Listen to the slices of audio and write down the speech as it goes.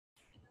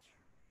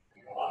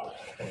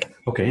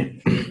ওকে,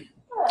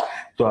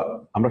 তো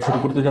আমরা শুরু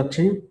করতে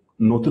যাচ্ছি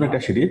নতুন একটা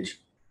সিরিজ,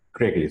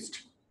 ক্রেগলিস্ট।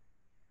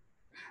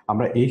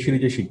 আমরা এই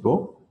সিরিজে শিখব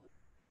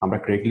আমরা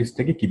ক্রেগলিস্ট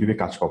থেকে কিভাবে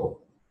কাজ পাবো।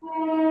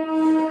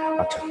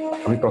 আচ্ছা,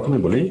 আমি প্রথমে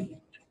বলি,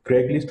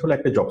 ক্রেগলিস্ট হলো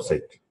একটা জব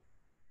সাইট।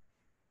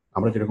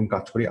 আমরা যেরকম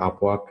কাজ করি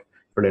আপওয়ার্ক,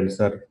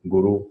 ফ্রিল্যান্সার,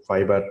 গুরু,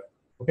 ফাইবার,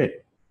 ওকে,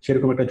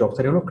 সেরকম একটা জব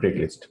সাইট হলো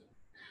ক্রেগলিস্ট।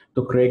 তো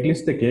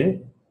ক্রেগলিস্ট থেকে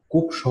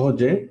খুব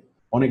সহজে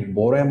অনেক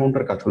বড়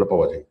অ্যামাউন্টের কাজগুলো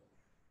পাওয়া যায়।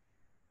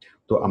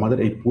 তো আমাদের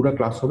এই পুরো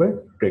ক্লাস হবে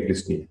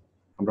ক্রেগলিস্ট নিয়ে।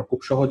 আমরা খুব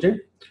সহজে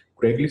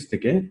ক্রেগলিস্ট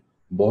থেকে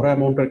বড়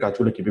অ্যামাউন্টের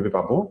কাজগুলো কিভাবে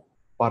পাবো,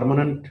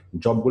 পার্মানেন্ট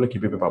জবগুলো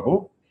কিভাবে পাবো,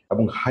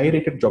 এবং হাই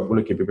রেটেড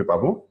জবগুলো কিভাবে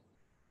পাবো,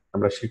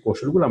 আমরা সেই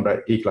কৌশলগুলো আমরা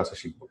এই ক্লাসে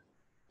শিখবো।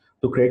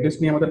 তো ক্রেগলিস্ট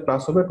নিয়ে আমাদের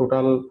ক্লাস হবে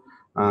টোটাল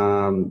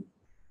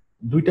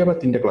 2টা বা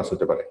 3টা ক্লাস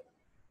হতে পারে।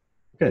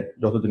 ওকে,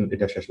 যতদিন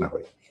এটা শেষ না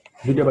হয়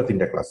 2টা বা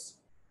 3টা ক্লাস।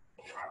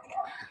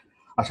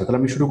 আচ্ছা, তাহলে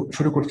আমি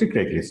শুরু করছি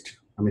ক্রেগলিস্ট।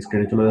 আমি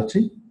স্ক্রিনে চলে যাচ্ছি।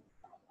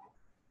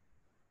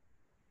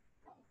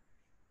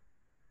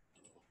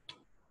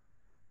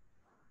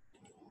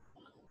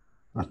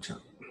 আচ্ছা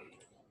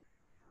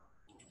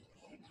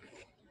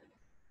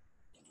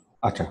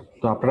আচ্ছা,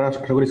 তো আপনারা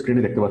আশা করি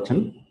স্ক্রিনে দেখতে পাচ্ছেন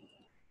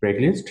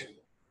ক্রেগলিস্ট।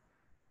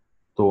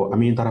 তো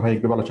আমি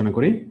ধারাবাহিকভাবে আলোচনা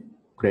করি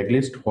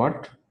ক্রেগলিস্ট what,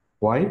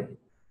 Y,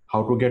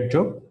 how to get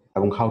job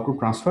এবং হাউ টু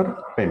ট্রান্সফার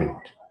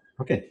পেমেন্ট।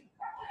 ওকে,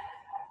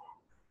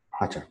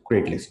 আচ্ছা,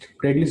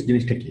 ক্রেগলিস্ট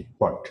জিনিসটা কি,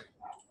 হোয়াট?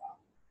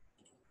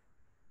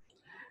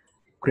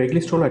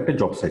 ক্রেগলিস্ট হলো একটা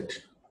জব সাইট,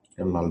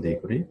 লাল দিয়ে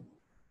করি,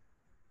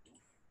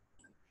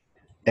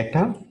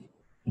 একটা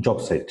জব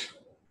সাইট।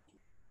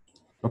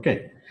 ওকে,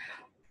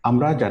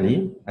 আমরা জানি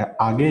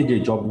আগে যে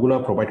জবগুলো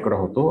প্রোভাইড করা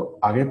হতো,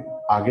 আগে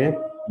আগে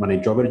মানে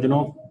জবের জন্য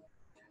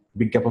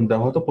বিজ্ঞাপন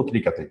দেওয়া হতো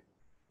পত্রিকাতে।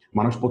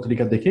 মানুষ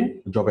পত্রিকা দেখে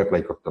জব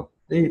অ্যাপ্লাই করতো।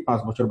 এই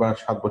 5 বছর বা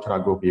 7 বছর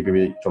আগেও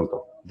এভাবে চলতো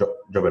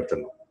জবের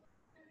জন্য।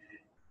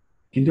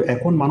 কিন্তু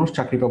এখন মানুষ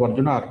চাকরি পাওয়ার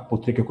জন্য আর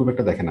পত্রিকা খুব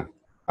একটা দেখে না,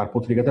 আর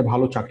পত্রিকাতে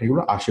ভালো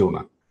চাকরিগুলো আসেও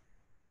না।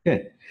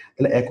 ঠিক,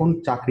 তাহলে এখন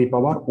চাকরি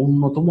পাওয়ার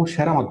অন্যতম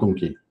সেরা মাধ্যম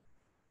কি?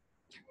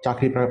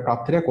 চাকরি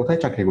প্রার্থীরা কোথায়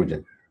চাকরি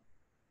খুঁজেন?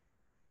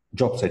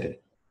 জব সাইটে।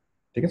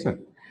 ঠিক আছে,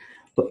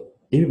 তো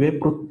এইভাবে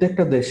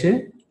প্রত্যেকটা দেশে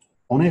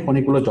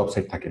অনেকগুলো জব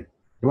সাইট থাকে।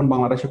 যেমন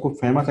বাংলাদেশে খুব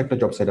ফেমাস একটা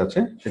জব সাইট আছে,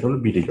 সেটা হলো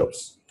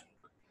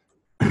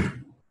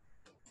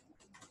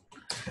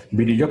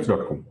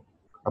bdjobs.com।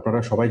 আপনারা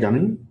সবাই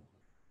জানেন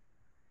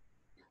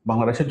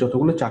বাংলাদেশের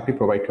যতগুলো চাকরি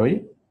প্রোভাইড হয়,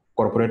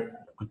 কর্পোরেট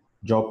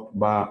জব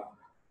বা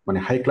মানে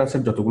হাই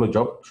ক্লাসের যতগুলো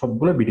জব,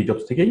 সবগুলো বিডি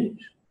জবস থেকেই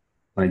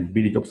মানে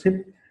বিডি জবসে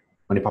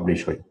মানে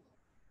পাবলিশ হয়।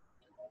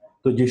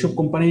 তো যেসব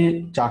কোম্পানি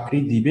চাকরি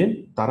দিবে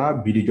তারা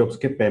বিডি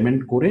জবসকে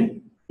পেমেন্ট করে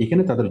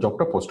এখানে তাদের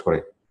জবটা পোস্ট করে।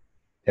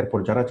 এরপর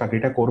যারা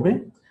চাকরিটা করবে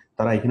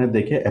তারা এখানে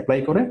দেখে অ্যাপ্লাই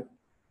করে,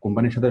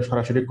 কোম্পানির সাথে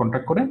সরাসরি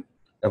কন্ট্যাক্ট করে,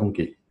 এবং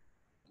কি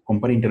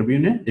কোম্পানি ইন্টারভিউ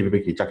নিয়ে এভাবে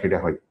কি চাকরিটা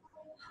হয়।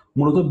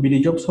 মূলত বিডি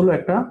জবস হলো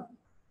একটা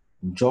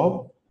জব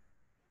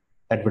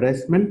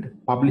অ্যাডভার্টাইজমেন্ট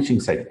পাবলিশিং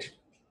সাইট।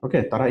 ওকে,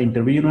 তারা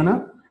ইন্টারভিউ নেয় না,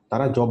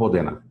 তারা জবও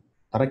দেয় না।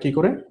 তারা কি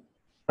করে?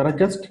 তারা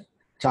জাস্ট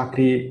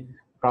চাকরি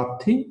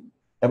প্রার্থী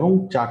এবং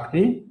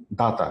চাকরি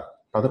দাতা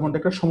তাদের মধ্যে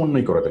একটা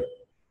সমন্বয় করে দেয়।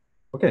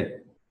 ওকে,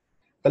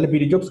 তাহলে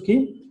বিডি জবস কি?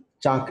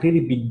 চাকরির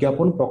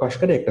বিজ্ঞাপন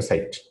প্রকাশকারী একটা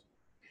সাইট।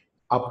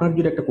 আপনার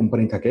যদি একটা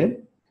কোম্পানি থাকে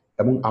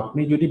এবং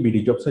আপনি যদি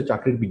বিডি জবসে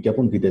চাকরির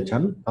বিজ্ঞাপন দিতে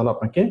চান, তাহলে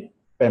আপনাকে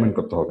পেমেন্ট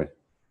করতে হবে।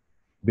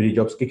 বিডি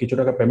জবসকে কিছু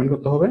টাকা পেমেন্ট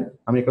করতে হবে।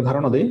 আমি একটা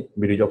ধারণা দিই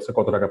বিডি জবসে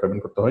কত টাকা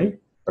পেমেন্ট করতে হয়,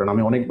 কারণ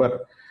আমি অনেকবার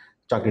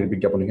চাকরির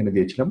বিজ্ঞাপন এখানে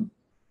দিয়েছিলাম।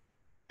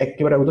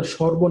 একেবারে ওদের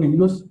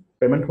সর্বনিম্ন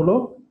পেমেন্ট হলো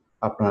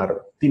আপনার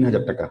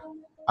 3,000 টাকা,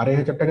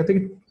 2,500 টাকা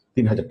থেকে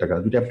 3,000 টাকা।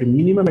 যদি আপনি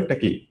মিনিমাম একটা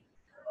কি,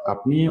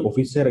 আপনি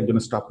অফিসের একজন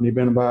স্টাফ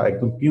নেবেন বা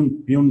একদম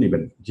পিউন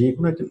নেবেন, যে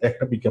কোনো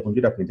একটা বিজ্ঞাপন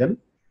যদি আপনি দেন,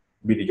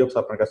 বিডি জবস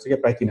আপনার কাছ থেকে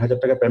প্রায় 3,000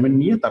 টাকা পেমেন্ট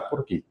নিয়ে তারপর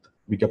কি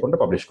বিজ্ঞাপনটা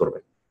পাবলিশ করবে।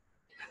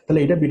 তাহলে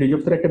এটা বিডি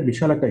জবসের একটা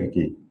বিশাল একটা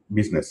কি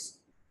বিজনেস।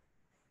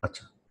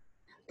 আচ্ছা,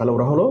 তাহলে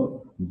ওরা হলো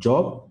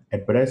জব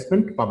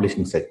অ্যাডভার্টাইজমেন্ট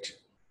পাবলিশিং সাইট।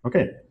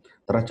 ওকে,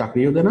 তারা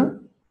চাকরিও দেয় না,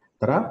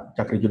 তারা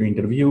চাকরির জন্য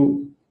ইন্টারভিউ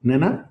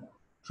নেয় না,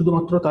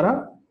 শুধুমাত্র তারা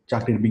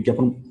চাকরির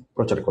বিজ্ঞাপন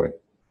প্রচার করে।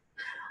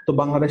 তো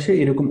বাংলাদেশে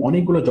এরকম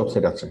অনেকগুলো জব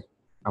সাইট আছে।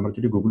 আমরা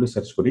যদি গুগলে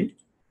সার্চ করি,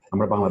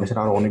 আমরা বাংলাদেশের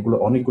আরো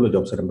অনেকগুলো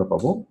জব সাইট আমরা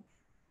পাবো।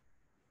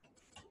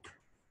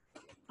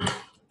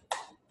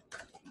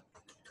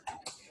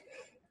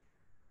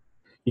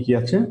 কি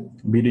আছে?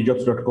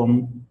 bdjobs.com,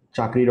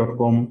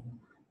 chakri.com,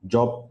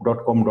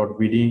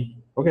 job.com.bd,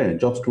 ওকে,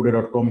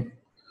 jobstoday.com।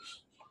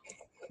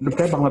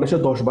 প্রায় বাংলাদেশে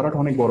 10-12টা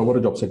অনেক বড় বড়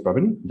জব সাইট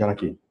পাবেন যারা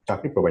কি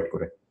চাকরি প্রোভাইড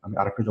করে। আমি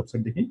আরেকটা জব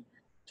সাইট দেখি,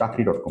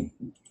 চাকরি.com।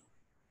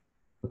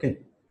 ওকে,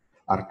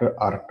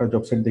 আরেকটা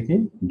জব সাইট দেখি,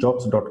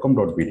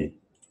 jobs.com.bd,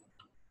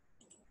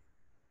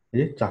 এই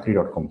যে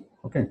চাকরি.com।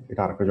 ওকে,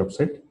 এটা আরেকটা জব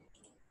সাইট।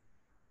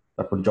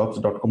 তারপর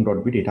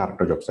jobs.com.bd, এটা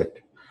আরেকটা জব সাইট।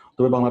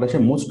 তবে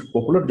বাংলাদেশের মোস্ট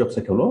পপুলার জব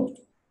সাইট হলো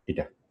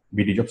এটা,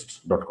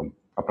 bdjobs.com।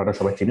 আপনারা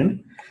সবাই চিনেন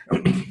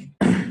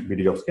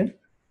বিডি জবসকে।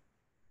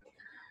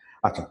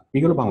 আচ্ছা,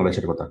 এগুলো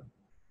বাংলাদেশের কথা।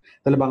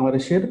 তাহলে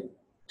বাংলাদেশের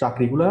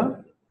চাকরিগুলা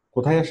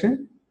কোথায় আসে?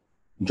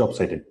 জব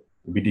সাইটে,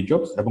 বিডি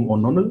জবস এবং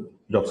অন্যান্য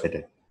জব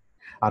সাইটে।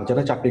 আর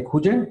যারা চাকরি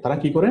খুঁজে তারা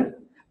কি করে?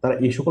 তারা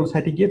এই সকল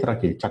সাইটে গিয়ে তারা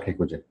কি চাকরি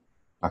খোঁজে।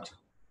 আচ্ছা,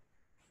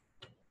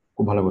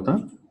 খুব ভালো কথা।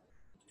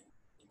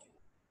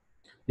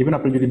 ইভেন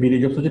আপনি যদি বিডি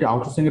জবস যদি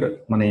আউটসোর্সিং এর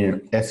মানে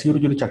এসইউর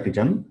যদি চাকরি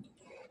চান,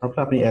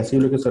 তাহলে আপনি এসইউ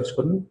লিখে সার্চ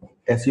করেন,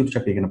 এসইউর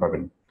চাকরি এখানে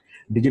পাবেন।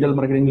 ডিজিটাল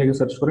মার্কেটিং লিখে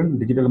সার্চ করেন,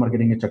 ডিজিটাল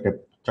মার্কেটিং এর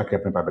চাকরি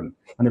আপনি পাবেন,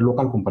 মানে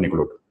লোকাল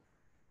কোম্পানিগুলোর।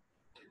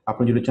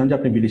 আপনি যদি চান যে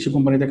আপনি বিদেশি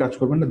কোম্পানিতে কাজ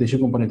করবেন না দেশি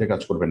কোম্পানিতে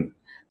কাজ করবেন,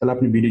 তাহলে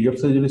আপনি বিডি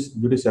জবসে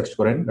যদি সার্চ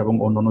করেন এবং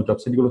অন্যান্য জব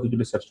সাইটগুলোতে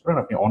যদি সার্চ করেন,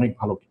 আপনি অনেক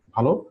ভালো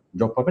ভালো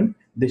জব পাবেন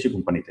দেশি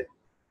কোম্পানিতে।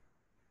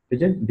 এই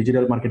যে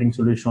digital marketing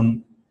solution,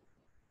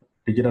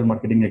 digital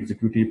marketing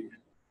executive,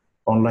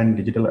 online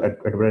digital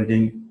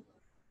advertising,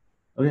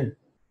 ওকে,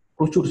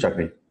 প্রচুর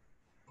চাকরি।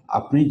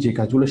 আপনি যে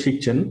কাজগুলো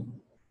শিখছেন,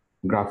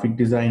 গ্রাফিক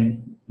ডিজাইন,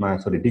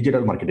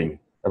 ডিজিটাল মার্কেটিং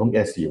এবং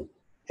এসইও,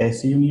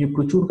 এসইও নিয়ে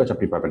প্রচুর কাজ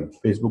আপনি পাবেন।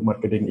 Facebook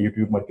marketing,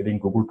 YouTube marketing,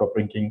 Google top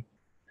ranking,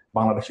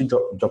 Bangladeshi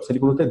job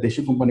সাইটগুলোতে,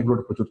 দেশি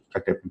কোম্পানিগুলোতে প্রচুর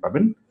চাকরি আপনি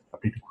পাবেন।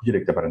 আপনি একটু খুঁজে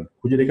দেখতে পারেন,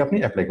 খুঁজে দেখে আপনি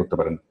অ্যাপ্লাই করতে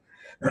পারেন।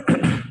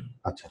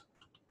 আচ্ছা,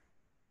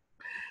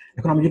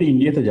 এখন আমি যদি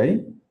ইন্ডিয়াতে যাই,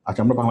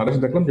 আচ্ছা আমরা বাংলাদেশে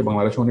দেখলাম যে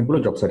বাংলাদেশে অনেকগুলো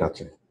জব সাইট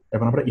আছে,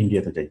 এখন আমরা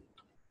ইন্ডিয়াতে যাই।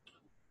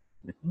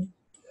 দেখুন,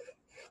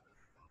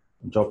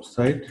 জব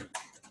সাইট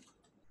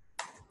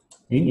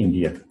ইন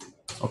ইন্ডিয়া।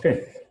 ওকে,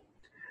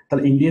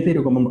 তাহলে ইন্ডিয়াতে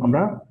এরকম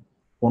আমরা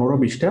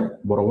 15-20টা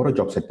বড় বড়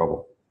জব সাইট পাবো।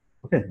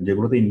 ওকে,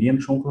 যেগুলোতে ইন্ডিয়ান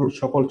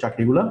সকল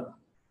চাকরিগুলা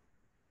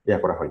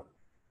করা হয়।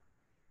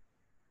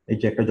 এই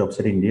যে একটা জব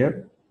সাইট ইন্ডিয়ার,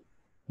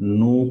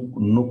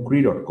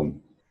 nukri.com,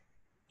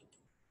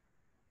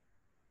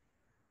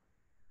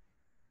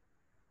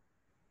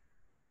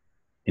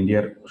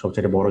 ইন্ডিয়ার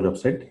সবচেয়ে বড় জব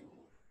সাইট।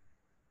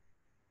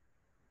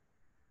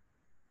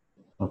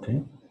 ওকে,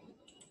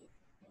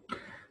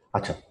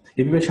 আচ্ছা,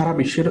 এভাবে সারা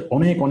বিশ্বের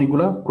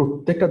অনেকগুলা,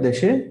 প্রত্যেকটা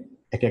দেশে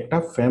এক একটা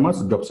ফেমাস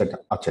জব সাইট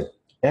আছে,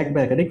 এক বা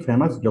একাধিক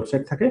ফেমাস জব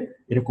সাইট থাকে,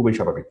 এটা খুবই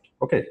স্বাভাবিক।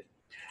 ওকে,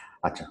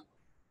 আচ্ছা,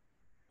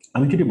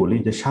 আমি যদি বলি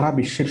যে সারা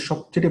বিশ্বের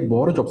সবচেয়ে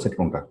বড় জব সাইট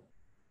কোনটা,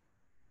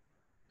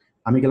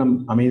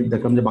 আমি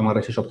দেখলাম যে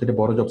বাংলাদেশের সবচেয়ে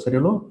বড় জব সাইট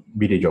হলো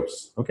বিডি জবস।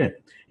 ওকে,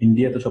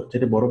 ইন্ডিয়াতে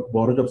সবচেয়ে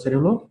বড় জব সাইট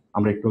হলো,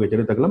 আমরা একটু আগে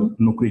যেটা দেখলাম,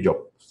 নুকরি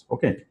জবস।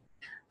 ওকে,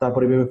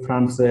 তারপরে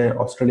ফ্রান্সে,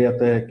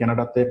 অস্ট্রেলিয়াতে,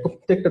 কানাডাতে,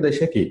 প্রত্যেকটা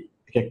দেশে কি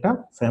একটা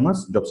ফেমাস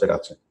জব সাইট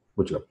আছে,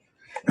 বুঝলাম।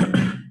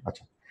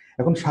 আচ্ছা,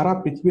 এখন সারা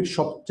পৃথিবীর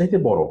সবচাইতে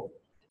বড়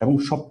এবং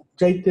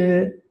সবচাইতে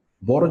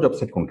বড় জব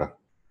সাইট কোনটা?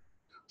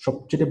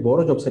 সবচেয়ে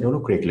বড় জব সাইট হলো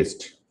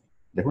ক্রেগলিস্ট।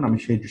 দেখুন, আমি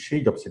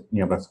সেই জব সাইট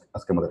নিয়ে আমরা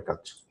আজকে আমাদের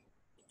কাজ।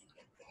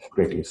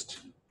 ক্রেগলিস্ট,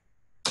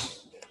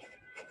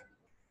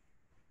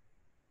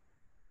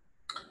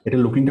 এটা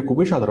লুকিংটা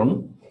খুবই সাধারণ,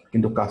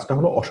 কিন্তু কাজটা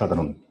হলো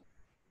অসাধারণ।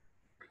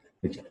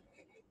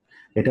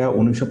 এটা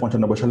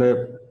 1995 সালে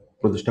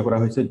প্রতিষ্ঠা করা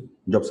হয়েছে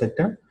জব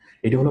সাইটটা।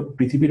 এটা হলো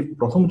পৃথিবীর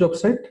প্রথম জব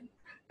সাইট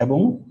এবং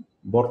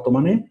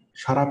বর্তমানে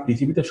সারা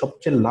পৃথিবীতে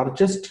সবচেয়ে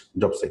লার্জেস্ট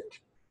জব সাইট।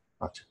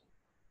 আচ্ছা,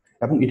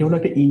 এবং এটা হলো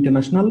একটা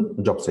ইন্টারন্যাশনাল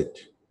জব সাইট।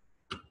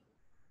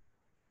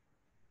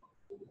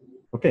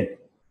 ওকে,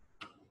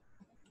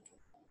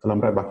 তাহলে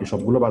আমরা বাকি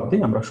সবগুলো বাদ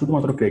দিই, আমরা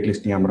শুধুমাত্র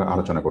ক্রেগলিস্ট নিয়ে আমরা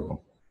আলোচনা করব।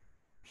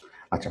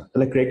 আচ্ছা,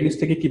 তাহলে ক্রেগলিস্ট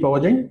থেকে কি পাওয়া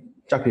যায়?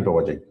 চাকরি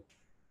পাওয়া যায়।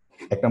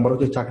 এক নম্বর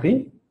হচ্ছে চাকরি,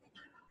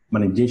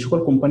 মানে যে সকল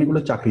কোম্পানিগুলো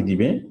চাকরি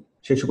দিবে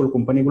সেই সকল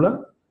কোম্পানিগুলো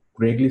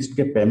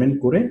ক্রেগলিস্টকে পেমেন্ট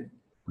করে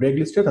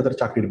ক্রেগলিস্টে তাদের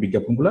চাকরির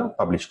বিজ্ঞাপনগুলো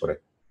পাবলিশ করে।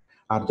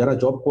 আর যারা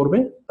জব করবে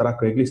তারা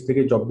ক্রেগলিস্ট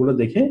থেকে জবগুলো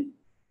দেখে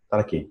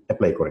তারা কি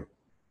অ্যাপ্লাই করে।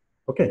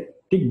 ওকে,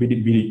 ঠিক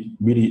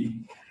বিডি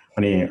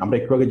মানে আমরা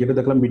একটু আগে যেটা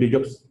দেখলাম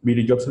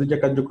বিডি জবসের যে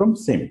কার্যক্রম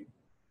সেম।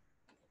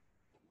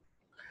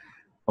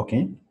 ওকে,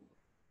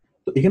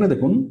 তো এখানে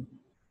দেখুন,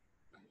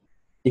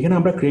 এখানে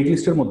আমরা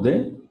ক্রেগলিস্টের মধ্যে,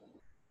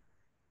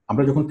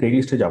 আমরা যখন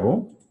ক্রেগলিস্টে যাব,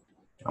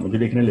 আমি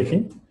যদি এখানে লিখি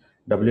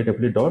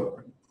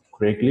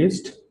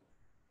www.craigslist,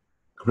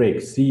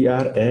 ক্রেগস,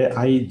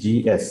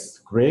 CRAIGS,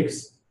 ক্রেগস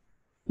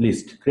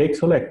লিস্ট। ক্রেগস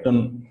হলো একজন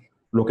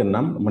লোকের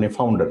নাম, মানে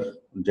ফাউন্ডার,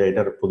 যে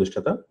এটার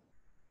প্রতিষ্ঠাতা,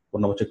 ওর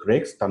নাম হচ্ছে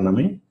ক্রেগস, তার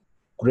নামে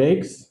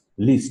ক্রেগস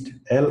লিস্ট,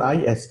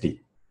 LIST।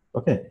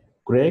 ওকে,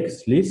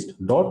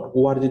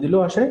 craigslist.org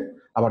দিলেও আসে,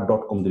 আবার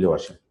 .com দিলেও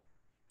আসে।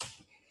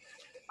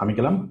 আমি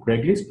গেলাম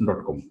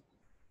craigslist.com,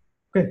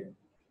 ওকে,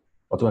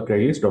 অথবা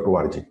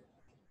craigslist.org।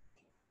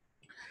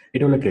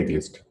 এটা হলো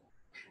ক্রেগলিস্ট।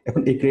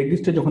 এখন এই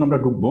ক্রেগলিস্টে যখন আমরা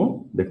ঢুকবো,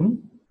 দেখুন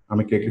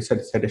আমি ক্রেগলিস্ট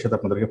সাইটের সাথে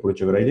আপনাদেরকে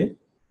পরিচয় করাই দিই।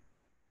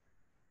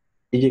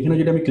 এই যে এখানে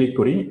যদি আমি ক্লিক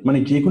করি, মানে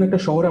যে কোনো একটা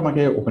শহরে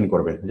আমাকে ওপেন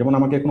করবে। যেমন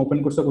আমাকে এখন ওপেন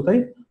করছে কোথায়?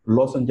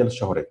 লস অ্যাঞ্জেলস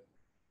শহরে।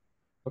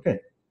 ওকে,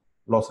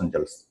 লস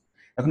অ্যাঞ্জেলস।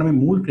 এখন আমি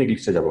মূল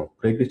ক্রেগলিস্টে যাব,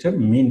 ক্রেগলিস্টের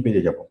মেইন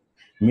পেজে যাব।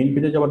 মেইন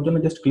পেজে যাওয়ার জন্য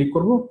জাস্ট ক্লিক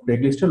করব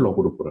ক্রেগলিস্টের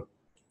লোগোর উপরে,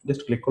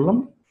 জাস্ট ক্লিক করলাম।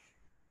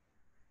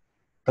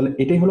 তাহলে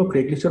এটাই হলো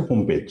ক্রেগলিস্টের হোম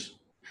পেজ।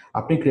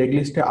 আপনি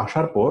ক্রেগলিস্টে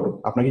আসার পর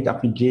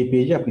আপনি যে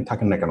পেজে আপনি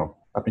থাকেন না কেন,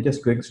 আপনি জাস্ট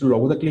ক্রেগলিস্টের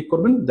লোগোতে ক্লিক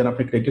করবেন, দেন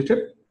আপনি ক্রেগলিস্টের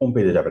হোম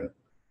পেজে যাবেন।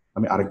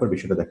 আমি আরেকবার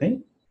বিষয়টা দেখাই।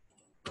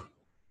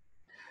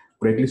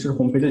 ক্রেগলিস্টের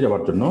হোম পেজে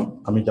যাওয়ার জন্য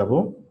আমি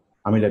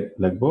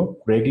লিখবো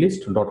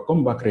craigslist.com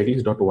বা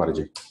craigslist.org।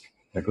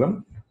 দেখলাম,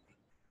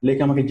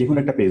 লিখে আমাকে যে কোনো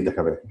একটা পেজ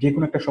দেখাবে, যে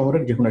কোনো একটা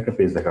শহরের যে কোনো একটা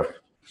পেজ দেখাবে।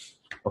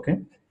 ওকে,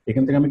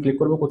 এখান থেকে আমি ক্লিক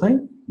করবো কোথায়?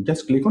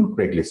 Just click on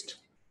ক্রেগলিস্ট।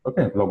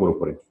 ওকে, লগোর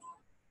উপরে,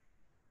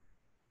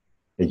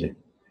 এই যে,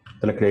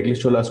 তাহলে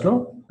ক্রেগলিস্ট চলে আসলো।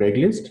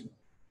 ক্রেগলিস্ট,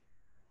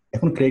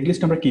 এখন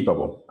ক্রেগলিস্ট আমরা কি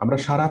পাবো? আমরা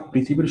সারা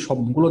পৃথিবীর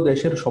সবগুলো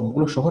দেশের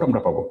সবগুলো শহর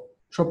আমরা পাবো,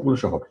 সবগুলো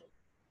শহর।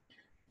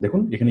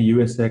 দেখুন এখানে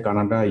USA,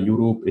 Canada,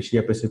 Europe,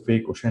 Asia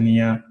Pacific,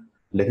 Oceania,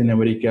 Latin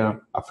America,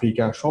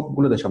 Africa,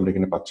 সবগুলো দেশ আমরা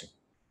এখানে পাচ্ছি।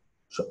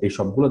 এই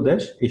সবগুলো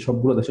দেশ, এই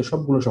সবগুলো দেশের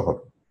সবগুলো শহর।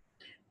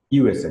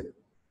 ইউএসএ,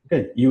 ওকে,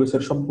 ইউএস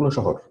এর সবগুলো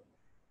শহর।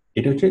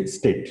 এটা হচ্ছে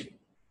স্টেট।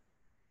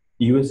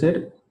 ইউএস এর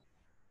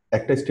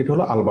একটা স্টেট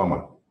হলো আলবামা,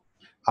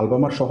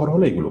 আলবামার শহর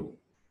হলো এগুলো।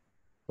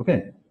 ওকে,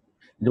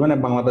 যেমন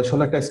বাংলাদেশ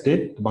হলো একটা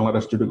স্টেট,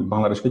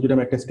 বাংলাদেশকে যদি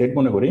আমি একটা স্টেট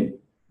মনে করি,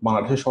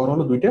 বাংলাদেশের শহর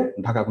হলো দুইটা,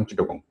 ঢাকা এবং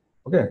চিটাগং।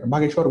 ওকে,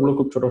 বাকি শহরগুলো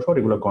খুব ছোট শহর,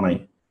 এগুলো গণাই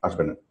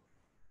আসবে না।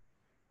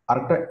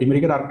 আরেকটা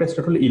আমেরিকার আরেকটা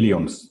স্টেট হলো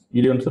ইলিয়ন্স,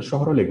 ইলিয়ন্সের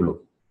শহর হলো এগুলো,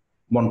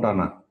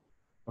 মন্টানা,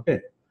 ওকে,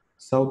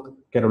 south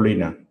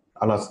Carolina,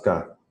 Alaska,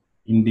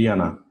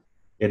 Indiana,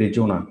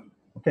 Arizona,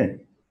 ওকে,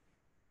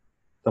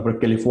 তারপরে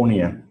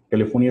ক্যালিফোর্নিয়া,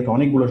 ক্যালিফোর্নিয়াতে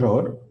অনেকগুলো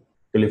শহর।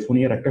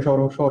 ক্যালিফোর্নিয়ার একটা শহর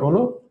শহর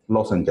হলো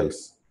লস অ্যাঞ্জেলস,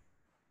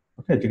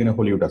 ওকে, যেখানে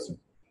হলিউড আছে।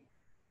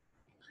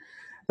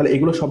 তাহলে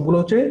এগুলো সবগুলো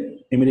হচ্ছে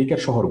আমেরিকার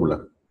শহরগুলা।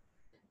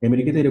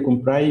 আমেরিকাতে এরকম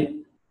প্রায়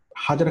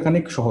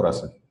হাজারখানেক শহর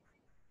আছে,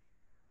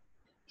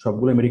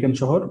 সবগুলো আমেরিকান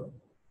শহর।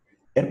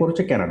 এরপর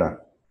হচ্ছে কানাডা,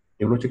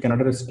 এগুলো হচ্ছে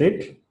কানাডার স্টেট,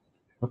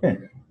 ওকে,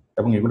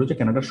 এবং এগুলো হচ্ছে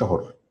কানাডার শহর।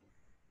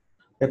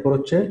 এরপর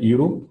হচ্ছে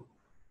ইউরোপ,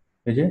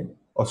 এই যে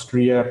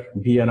অস্ট্রিয়ার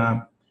ভিয়েনা,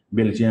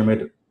 বেলজিয়ামের,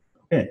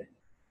 ওকে।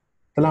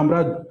 তাহলে আমরা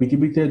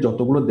পৃথিবীতে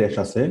যতগুলো দেশ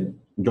আছে,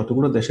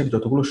 যতগুলো দেশের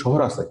যতগুলো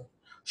শহর আছে,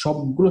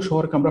 সবগুলো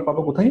শহরকে আমরা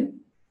পাবো কোথায়?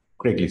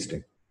 ক্রেগলিস্টে।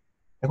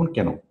 এখন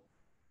কেন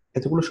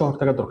এতগুলো শহর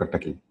থাকার দরকারটা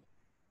কি?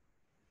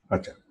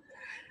 আচ্ছা,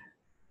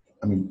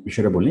 আমি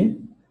বিষয়টা বলি।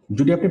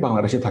 যদি আপনি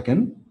বাংলাদেশে থাকেন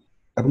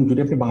এবং যদি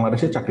আপনি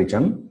বাংলাদেশে চাকরি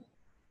চান,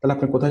 তাহলে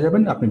আপনি কোথায়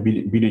যাবেন? আপনি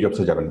বিডি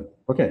জবসে যাবেন।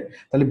 ওকে,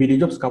 তাহলে বিডি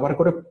জবস কভার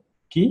করে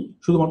কি?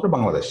 শুধুমাত্র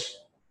বাংলাদেশ,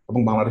 এবং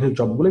বাংলাদেশের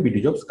জবগুলো বিডি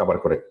জবস কভার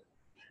করে।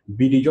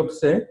 বিডি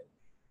জবসে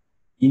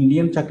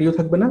ইন্ডিয়ান চাকরিও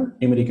থাকবে না,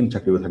 আমেরিকান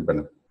চাকরিও থাকবে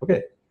না, ওকে।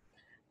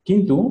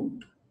 কিন্তু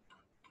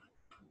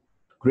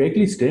গ্রেট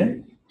লিস্টে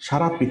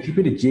সারা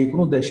পৃথিবীর যে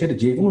কোনো দেশের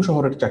যে কোনো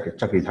শহরের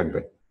চাকরি থাকবে,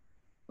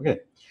 ওকে।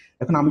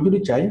 এখন আমি যদি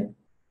চাই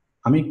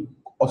আমি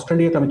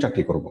অস্ট্রেলিয়াতে আমি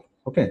চাকরি করব,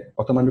 ওকে,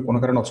 অথবা আমি কোনো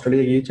কারণে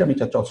অস্ট্রেলিয়া গিয়েছি, আমি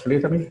চাচ্ছি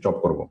অস্ট্রেলিয়াতে আমি জব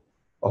করব,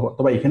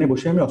 অথবা এখানে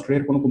বসে আমি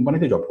অস্ট্রেলিয়ার কোনো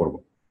কোম্পানিতে জব করব।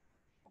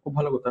 খুব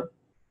ভালো কথা,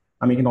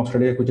 আমি এখানে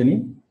অস্ট্রেলিয়া খুঁজে নিই,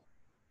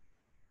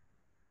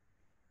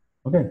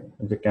 ওকে,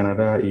 যে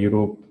কানাডা,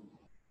 ইউরোপ,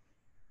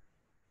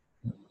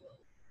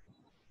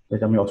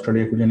 এটা আমি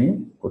অস্ট্রেলিয়া খুঁজে নিই।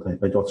 কোথায়?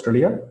 এই যে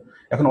অস্ট্রেলিয়া।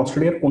 এখন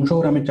অস্ট্রেলিয়ার কোন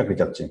শহরে আমি চাকরি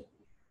চাচ্ছি?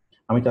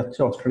 আমি চাচ্ছি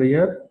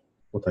অস্ট্রেলিয়ার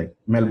কোথায়?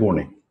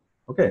 মেলবোর্নে,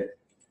 ওকে।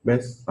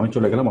 বেশ, আমি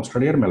চলে গেলাম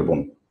অস্ট্রেলিয়ার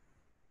মেলবোর্ন,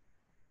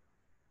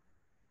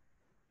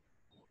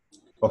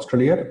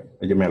 অস্ট্রেলিয়ার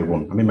এই যে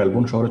মেলবোর্ন, আমি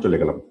মেলবোর্ন শহরে চলে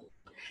গেলাম।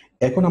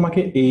 এখন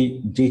আমাকে এই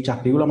যে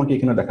চাকরিগুলো আমাকে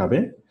এখানে দেখাবে,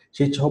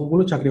 সেই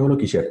সবগুলো চাকরি হলো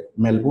কিসের?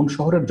 মেলবোর্ন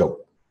শহরের জব।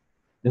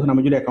 দেখুন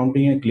আমি যদি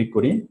অ্যাকাউন্টিং এ ক্লিক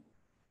করি,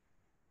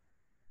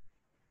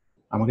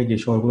 আমাকে যে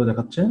শহরগুলো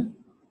দেখাচ্ছে,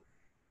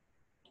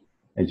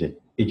 এই যে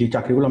এই যে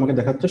চাকরিগুলো আমাকে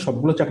দেখাচ্ছে,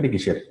 সবগুলো চাকরি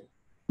কিসের?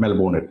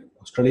 মেলবোর্নের,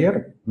 অস্ট্রেলিয়ার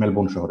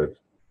মেলবোর্ন শহরের,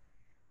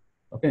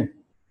 ওকে।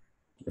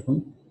 দেখুন,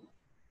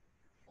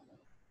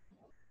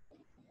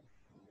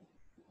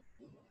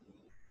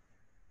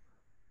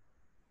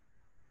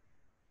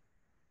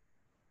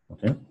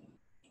 ওকে।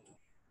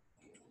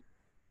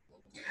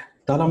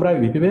 তাহলে আমরা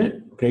এইভাবে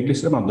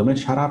ক্রেগলিস্টের মাধ্যমে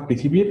সারা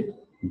পৃথিবীর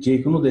যে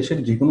কোনো দেশের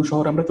যে কোনো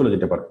শহরে আমরা চলে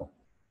যেতে পারবো।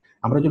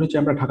 আমরা যদি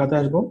চাই আমরা ঢাকাতে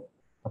আসবো,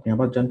 আপনি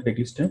আবার যান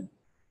ক্রেগলিস্টে,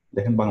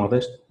 দেখেন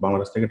বাংলাদেশ,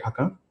 বাংলাদেশ থেকে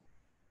ঢাকা,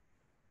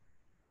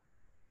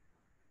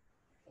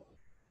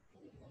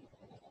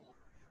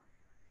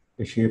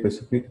 এশিয়া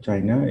প্যাসিফিক,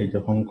 চায়না, এই যে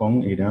হংকং,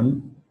 ইরান,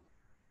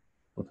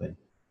 কোথায়?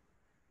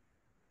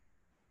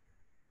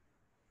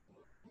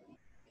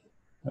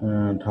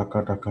 Dhaka,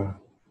 Dhaka,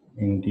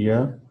 India,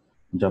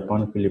 Japan,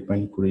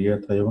 Philippine, Korea,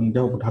 Taiwan,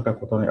 যাই হোক ঢাকা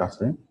কোথায়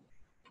আছে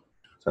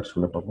সার্চ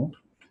করলে পাবো।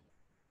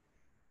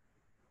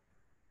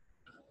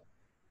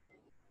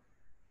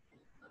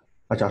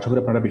 আচ্ছা, আশা করি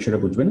আপনারা বিষয়টা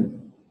বুঝবেন।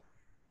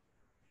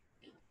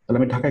 তাহলে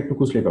আমি ঢাকা একটু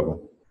খুঁজলেই পাবো।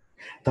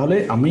 তাহলে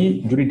আমি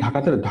যদি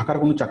ঢাকার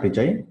কোনো চাকরি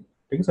চাই,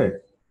 ঠিক আছে,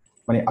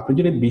 মানে আপনি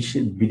যদি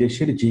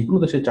বিদেশের যে কোনো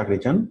দেশের চাকরি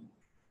চান,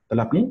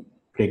 তাহলে আপনি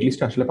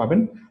ক্রেগলিস্টে আসলে পাবেন।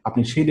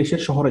 আপনি সেই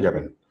দেশের শহরে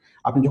যাবেন।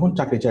 আপনি যখন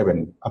চাকরি চাইবেন,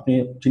 আপনি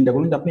চিন্তা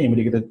করুন যে আপনি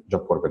আমেরিকাতে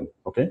জব করবেন,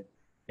 ওকে,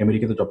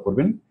 আমেরিকাতে জব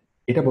করবেন।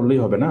 এটা বললেই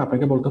হবে না,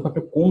 আপনাকে বলতে হবে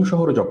আপনি কোন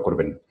শহরে জব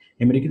করবেন।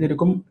 আমেরিকাতে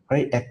এরকম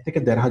প্রায় 1 থেকে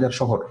 1,500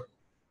 শহর,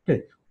 ওকে।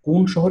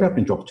 কোন শহরে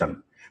আপনি জব চান,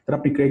 তাহলে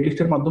আপনি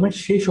ক্রেগলিস্টের মাধ্যমে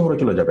সেই শহরে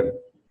চলে যাবেন।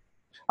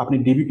 আপনি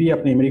ডিবিপি,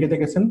 আপনি আমেরিকাতে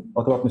গেছেন,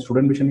 অথবা আপনি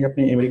স্টুডেন্ট ভিসা নিয়ে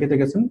আপনি আমেরিকাতে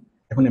গেছেন,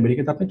 এখন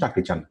আমেরিকাতে আপনি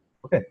চাকরি চান,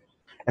 ওকে।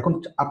 এখন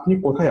আপনি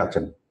কোথায়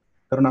আছেন?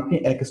 কারণ আপনি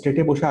এক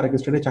স্টেটে বসে আরেক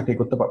স্টেটে চাকরি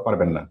করতে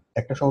পারবেন না,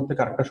 একটা শহর থেকে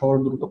আরেকটা শহর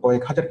দূরত্ব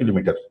কয়েক হাজার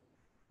কিলোমিটার,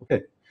 ওকে।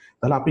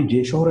 তাহলে আপনি যে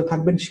শহরে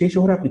থাকবেন সেই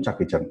শহরে আপনি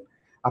চাকরি চান।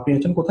 আপনি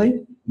আছেন কোথায়?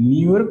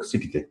 নিউ ইয়র্ক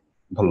সিটিতে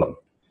ধরলাম।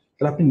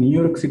 তাহলে আপনি নিউ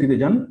ইয়র্ক সিটিতে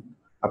যান।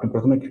 আপনি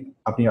প্রথমে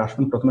আপনি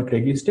আসবেন প্রথমে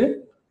ক্রেগলিস্টে,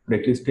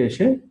 ক্রেগলিস্টে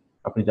এসে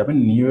আপনি যাবেন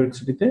নিউ ইয়র্ক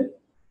সিটিতে,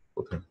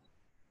 কোথায়?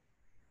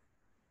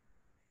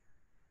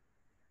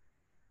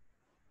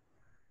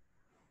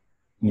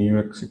 New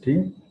York city,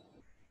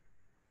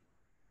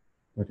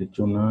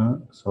 Arizona,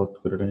 south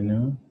Carolina,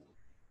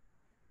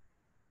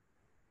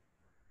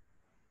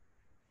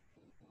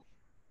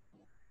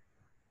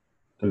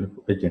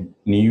 এই যে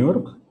নিউ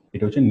ইয়র্ক,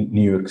 এটা হচ্ছে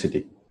নিউ ইয়র্ক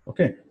সিটি।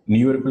 ওকে,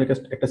 নিউ ইয়র্ক হলো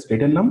একটা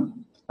স্টেটের নাম,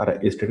 আর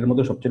এই স্টেটের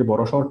মধ্যে সবচেয়ে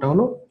বড় শহরটা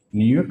হলো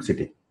নিউ ইয়র্ক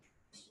সিটি।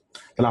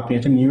 তাহলে আপনি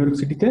আছেন নিউ ইয়র্ক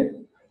সিটিতে,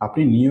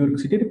 আপনি নিউ ইয়র্ক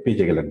সিটির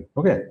পেজে গেলেন।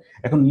 ওকে,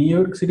 এখন নিউ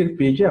ইয়র্ক সিটির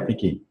পেজে আপনি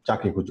কি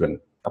চাকরি খুঁজবেন,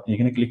 আপনি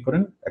এখানে ক্লিক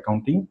করেন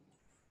অ্যাকাউন্টিং।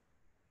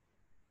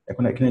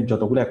 এখন এখানে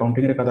যতগুলো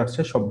অ্যাকাউন্টিং এর কাজ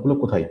আসছে সবগুলো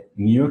কোথায়,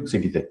 নিউ ইয়র্ক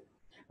সিটিতে।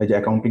 এই যে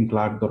অ্যাকাউন্টিং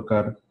ক্লার্ক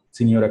দরকার,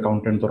 সিনিয়র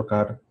অ্যাকাউন্টেন্ট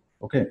দরকার,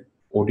 ওকে,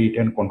 audit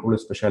and control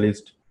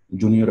specialist,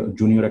 junior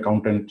junior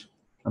accountant.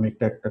 আমি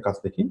একটা একটা কাজ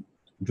দেখি,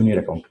 জুনিয়র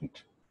অ্যাকাউন্টেন্ট।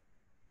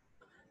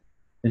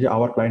 এই যে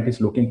hour client is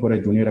looking for a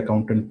junior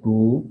accountant to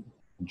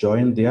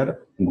join there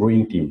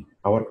growing team.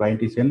 Hour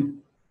client is an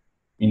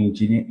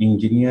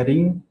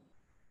engineering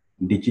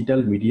digital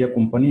media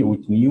company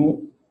with new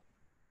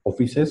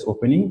offices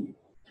opening.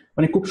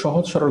 মানে খুব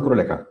সহজ সরল করে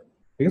লেখা,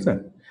 ঠিক আছে।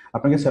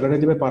 আপনাকে স্যালারি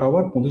দেবে পার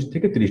আওয়ার $25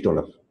 থেকে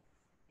 $30।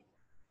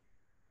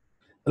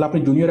 তাহলে আপনি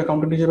জুনিয়র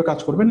অ্যাকাউন্টেন্ট হিসেবে কাজ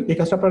করবেন, এই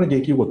কাজটা আপনারা যে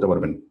কেউ করতে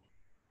পারবেন।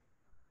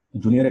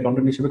 জুনিয়র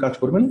অ্যাকাউন্টেন্ট হিসেবে কাজ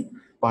করবেন,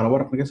 পার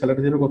আওয়ার আপনাকে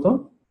স্যালারি দেবে কত,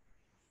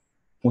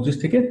 $25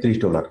 থেকে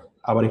 $30।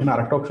 আবার এখানে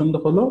আরেকটা অপশন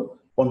হলো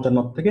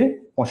 $55 থেকে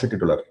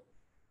 $65।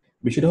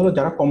 বিষয়টা হলো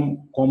যারা কম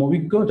কম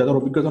অভিজ্ঞ, যাদের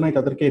অভিজ্ঞতা নাই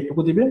তাদেরকে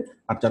এটুকু দিবে,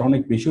 আর যারা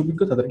অনেক বেশি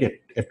অভিজ্ঞ তাদেরকে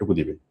এটুকু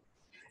দিবে।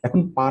 এখন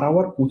পার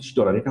আওয়ার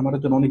 $25, এটা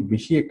আমাদের জন্য অনেক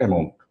বেশি একটা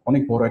অ্যামাউন্ট,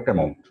 অনেক বড় একটা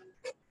অ্যামাউন্ট।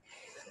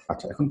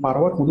 আচ্ছা, এখন পার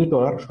আওয়ার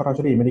 $25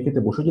 সরাসরি আমেরিকাতে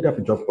বসে যদি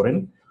আপনি জব করেন,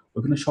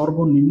 ওখানে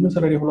সর্বনিম্ন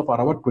স্যালারি হলো পার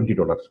আওয়ার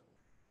 $20।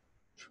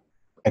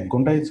 1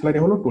 ঘন্টায় স্যালারি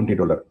হলো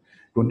 $20।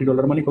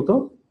 $20 মানে কত,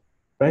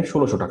 প্রায়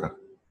 1600 টাকা।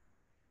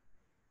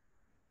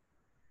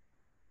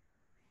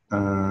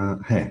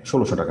 হ্যাঁ,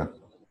 1600 টাকা,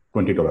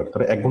 $20।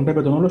 তাহলে 1 ঘন্টায়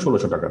বেতন হলো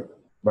 1600 টাকা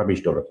বা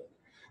 $20।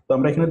 তো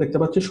আমরা এখানে দেখতে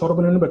পাচ্ছি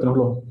সর্বনিম্ন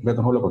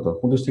বেতন হলো কত,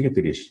 25 থেকে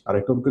 30, আর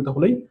একটু অভিজ্ঞতা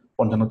হলেই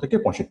 55 থেকে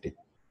 65।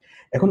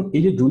 এখন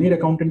এই যে জুনিয়র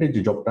অ্যাকাউন্টেন্টের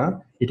যে জবটা,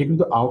 এটা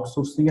কিন্তু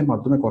আউটসোর্সিং এর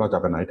মাধ্যমে করা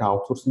যাবে না, এটা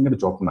আউটসোর্সিং এর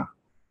জব না।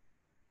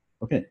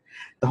 ওকে,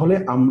 তাহলে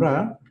আমরা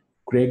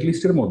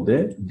ক্রেগলিস্টের মধ্যে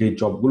যে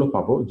জবগুলো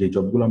পাবো, যে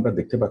জবগুলো আমরা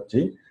দেখতে পাচ্ছি,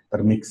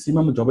 তার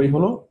ম্যাক্সিমাম জবই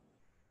হলো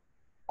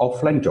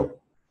অফলাইন জব,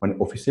 মানে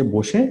অফিসে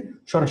বসে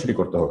সরাসরি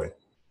করতে হবে।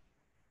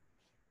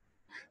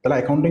 তাহলে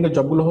অ্যাকাউন্টিং এর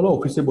জবগুলো হলো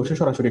অফিসে বসে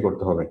সরাসরি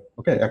করতে হবে।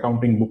 ওকে,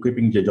 অ্যাকাউন্টিং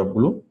বুককিপিং যে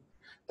জবগুলো,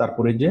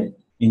 তারপরে যে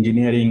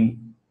ইঞ্জিনিয়ারিং,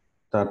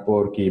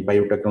 তারপর কি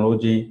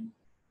বায়োটেকনোলজি,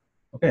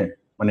 ওকে,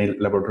 মানে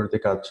ল্যাবরেটরিতে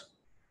কাজ,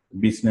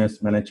 business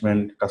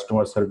management,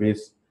 customer service,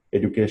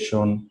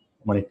 education,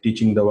 মানে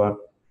টিচিং দেওয়া,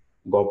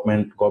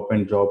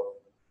 গভর্নমেন্ট জব,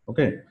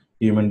 ওকে,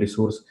 হিউম্যান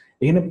রিসোর্স।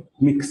 এখানে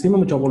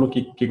ম্যাক্সিমাম জব হলো কি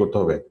কি করতে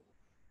হবে,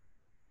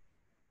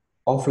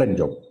 অফলাইন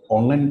জব।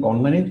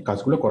 অনলাইনে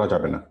কাজগুলো করা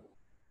যাবে না।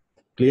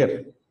 ক্লিয়ার,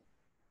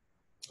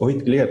 ওই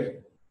ক্লিয়ার।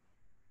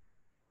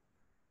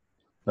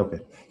 ওকে,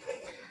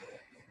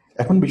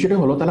 এখন বিষয়টা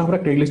হলো তাহলে আমরা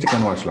ক্রেগলিস্টে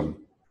কেন আসলাম।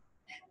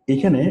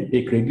 এখানে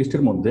এই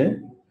ক্রেগলিস্টের মধ্যে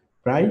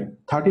প্রায়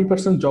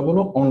 30% জব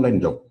হলো অনলাইন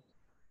জব,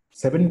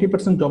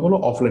 70% জব হলো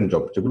অফলাইন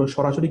জব, যেগুলো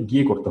সরাসরি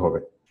গিয়ে করতে হবে।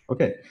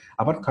 ওকে,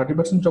 আবার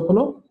 30% জব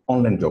হলো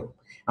অনলাইন জব।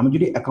 আমি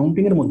যদি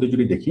অ্যাকাউন্টিং এর মধ্যে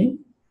যদি দেখি,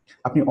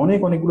 আপনি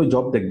অনেকগুলো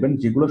জব দেখবেন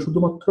যেগুলো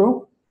শুধুমাত্র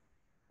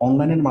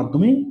অনলাইনের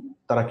মাধ্যমেই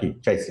তারা কি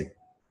চাইছে।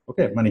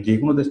 ওকে, মানে যে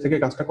কোনো দেশ থেকে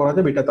কাজটা করা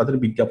যাবে, এটা তাদের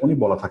বিজ্ঞাপনই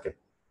বলা থাকে।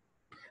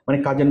 মানে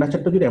কাজের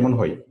নেচারটা যদি এমন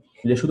হয়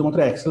যে শুধুমাত্র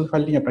এক্সেল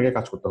ফাইল নিয়ে আপনাকে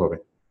কাজ করতে হবে,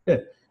 ঠিক আছে,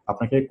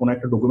 আপনাকে কোনো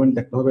একটা ডকুমেন্ট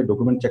দেখতে হবে,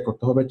 ডকুমেন্ট চেক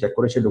করতে হবে, চেক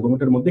করে সেই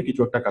ডকুমেন্টের মধ্যে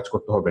কিছু একটা কাজ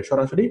করতে হবে,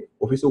 সরাসরি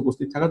অফিসে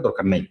উপস্থিত থাকার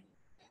দরকার নেই।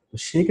 তো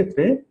সেই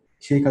ক্ষেত্রে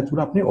সেই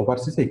কাজগুলো আপনি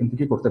ওভারসিসে এখান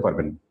থেকে করতে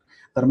পারবেন।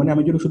 তার মানে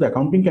আমি যদি শুধু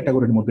অ্যাকাউন্টিং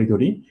ক্যাটাগরির মধ্যেই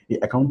ধরি, এই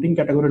অ্যাকাউন্টিং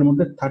ক্যাটাগরির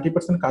মধ্যে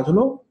 30% কাজ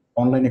হলো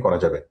অনলাইনে করা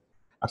যাবে,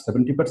 আর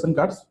 70%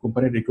 কাজ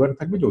কোম্পানির রিকোয়ার্ড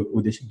থাকবে যে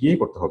ওই দেশে গিয়ে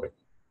করতে হবে।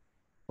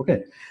 ওকে,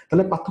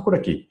 তাহলে পার্থক্যটা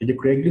কি, এই যে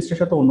ক্রেগলিস্টের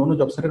সাথে অন্যান্য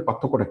জব সাইটের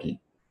পার্থক্যটা কি।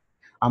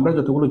 আমরা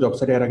যতগুলো জব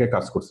সাইটে এর আগে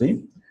কাজ করছি,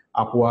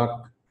 আপওয়ার্ক,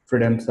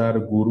 ফ্রিল্যান্সার,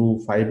 গুরু,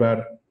 ফাইবার,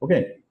 ওকে,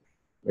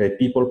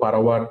 পিপল পার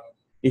আওয়ার,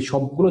 এই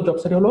সবগুলো জব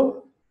সাইট হলো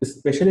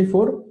specially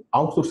for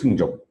outsourcing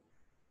job,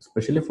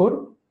 specially for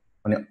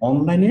মানে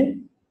অনলাইনে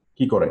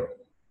কি করে,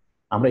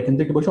 আমরা এখান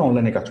থেকে বসে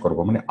অনলাইনে কাজ করব,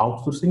 মানে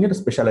আউটসোর্সিং এর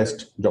স্পেশালাইজড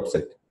জব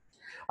সাইট।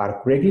 আর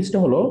ক্রেগলিস্টটা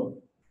হলো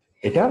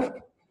এটা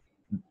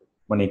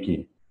মানে কি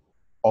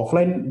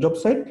অফলাইন জব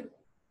সাইট,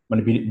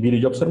 মানে বিডি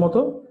জবসের মতো,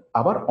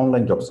 আবার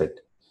অনলাইন জব সাইট।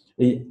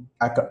 এই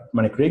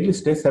মানে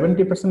ক্রেগলিস্টে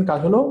 70% কাজ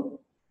হলো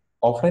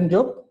অফলাইন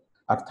জব,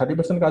 আর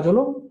 30% কাজ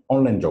হলো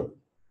অনলাইন জব।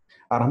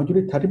 আর আমি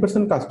যদি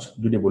 30% কাজ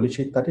যদি বলি,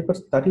 সেই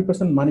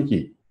 30% মানে কি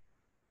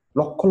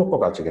লক্ষ লক্ষ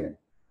কাজ এখানে।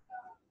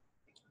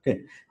 ওকে,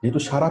 যেহেতু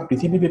সারা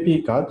পৃথিবীব্যাপী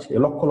কাজ,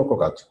 লক্ষ লক্ষ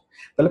কাজ,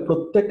 তাহলে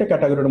প্রত্যেকটা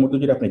ক্যাটাগরির মধ্যে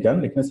যদি আপনি যান,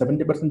 এখানে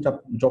 70%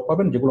 জব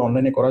পাবেন যেগুলো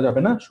অনলাইনে করা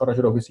যাবে না,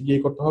 সরাসরি অফিসে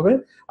গিয়ে করতে হবে,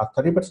 আর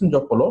 30%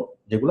 জব হলো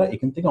যেগুলো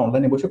এখান থেকে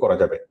অনলাইনে বসে করা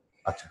যাবে।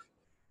 আচ্ছা,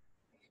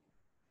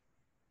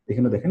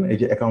 এখানে দেখেন এই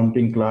যে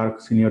অ্যাকাউন্টিং ক্লার্ক,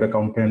 সিনিয়র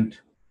অ্যাকাউন্টেন্ট,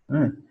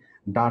 হ্যাঁ,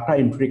 ডাটা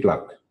এন্ট্রি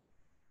ক্লার্ক।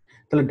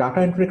 তাহলে ডাটা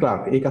এন্ট্রি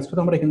ক্লার্ক এই কাজটা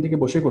তো আমরা এখান থেকে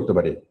বসে করতে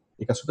পারি,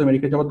 এই কাজটা তো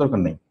আমেরিকা যাওয়ার দরকার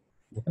নেই।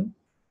 দেখেন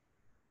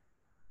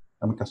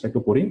আমি কাজটা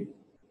একটু করি।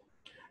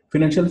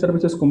 Financial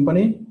services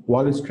company,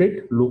 Wall Street,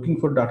 looking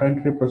for data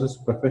entry process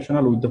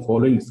professional with the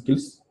following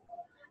skills: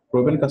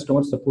 proven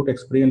customer support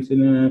experience in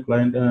a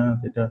client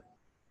data,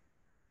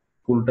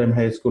 full-time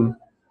high school.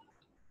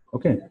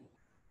 ওকে,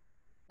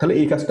 তাহলে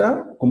এই কাজটা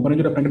কোম্পানি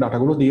যদি আপনাকে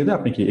ডাটাগুলো দিয়ে দেয়,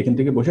 আপনি কি এখান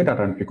থেকে বসে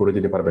ডাটা এন্ট্রি করে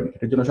দিতে পারবেন।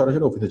 এটার জন্য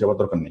সরাসরি অফিসে যাওয়ার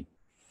দরকার নেই।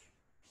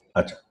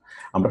 আচ্ছা,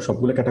 আমরা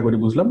সবগুলো ক্যাটাগরি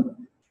বুঝলাম।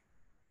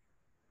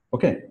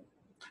 ওকে,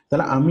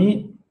 তাহলে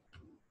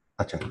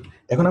আচ্ছা,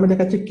 এখন আমি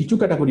দেখাচ্ছি কিছু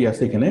ক্যাটাগরি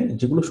আছে এখানে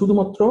যেগুলো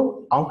শুধুমাত্র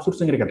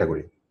আউটসোর্সিং এর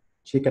ক্যাটাগরি।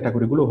 সেই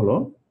ক্যাটাগরিগুলো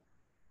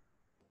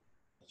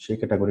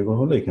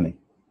হলো এখানে,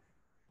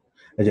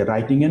 এই যে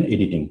writing and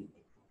editing.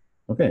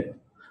 Okay,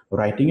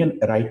 writing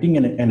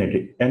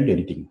and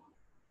editing.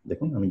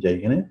 দেখুন আমি যাই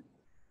এখানে,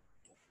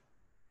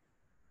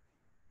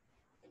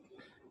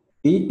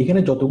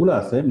 এখানে যতগুলো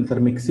আছে তার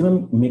ম্যাক্সিমাম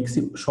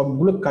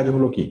সবগুলো কাজ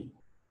হলো কি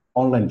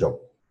অনলাইন জব।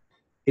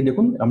 এই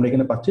দেখুন আমরা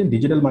এখানে পাচ্ছি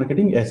ডিজিটাল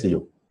মার্কেটিং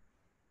এসইও,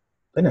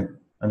 তাই না?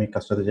 আমি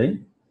কাজটাতে যাই,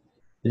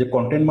 এই যে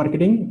কন্টেন্ট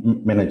মার্কেটিং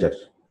ম্যানেজার,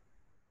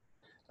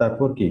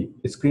 তারপর কি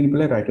screen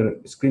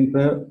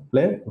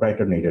play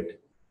writer needed,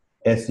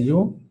 SEO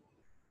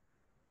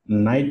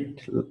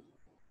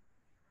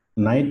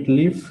night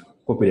leave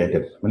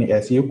copywriter, মানে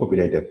এসইও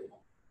কপিরাইটার,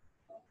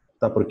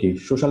 তারপর কি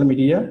সোশ্যাল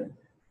মিডিয়া,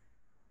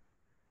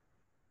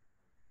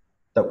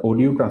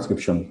 অডিও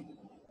ট্রান্সক্রিপশন।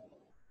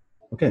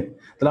 ওকে,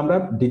 তাহলে আমরা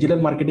digital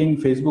marketing,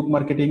 Facebook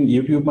marketing,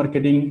 YouTube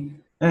marketing,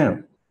 হ্যাঁ,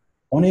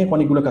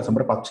 অনেকগুলো কাজ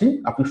আমরা পাচ্ছি।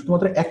 আপনি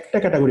শুধুমাত্র একটা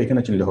ক্যাটাগরি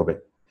এখানে চিনলে হবে।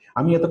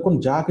 আমি এতক্ষণ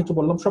যা কিছু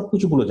বললাম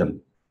সবকিছু ভুলে যান।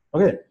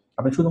 ওকে,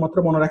 আপনি শুধুমাত্র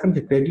মনে রাখেন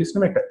যে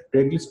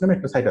ক্রেগলিস্ট নামে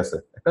একটা সাইট আছে,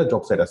 একটা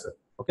জব সাইট আছে।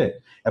 ওকে,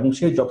 এবং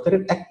সেই জব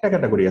সাইটের একটা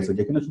ক্যাটাগরি আছে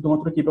যেখানে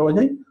শুধুমাত্র কি পাওয়া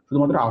যায়,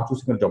 শুধুমাত্র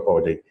আউটসোর্সিং এর জব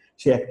পাওয়া যায়।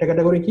 সেই একটা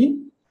ক্যাটাগরি কি,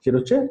 সেটা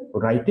হচ্ছে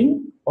writing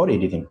or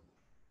editing.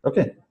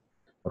 Okay,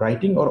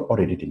 writing or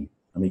editing.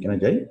 আমি এখানে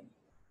যাই,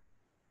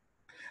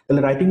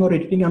 তাহলে রাইটিং অর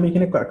এডিটিং আমি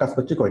এখানে কাজ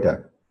পাচ্ছি কয়টা,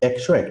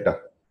 101টা।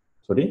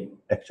 সরি,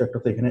 101টা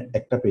তো এখানে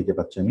একটা পেজে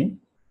পাচ্ছি আমি।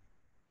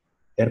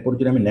 এরপর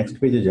যদি আমি নেক্সট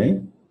পেজে যাই,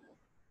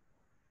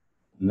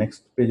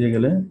 নেক্সট পেজে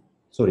গেলে,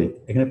 সরি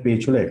এখানে পেজ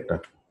হলো একটা,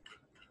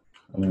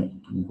 আমি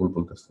ভুল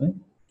বলতেছি।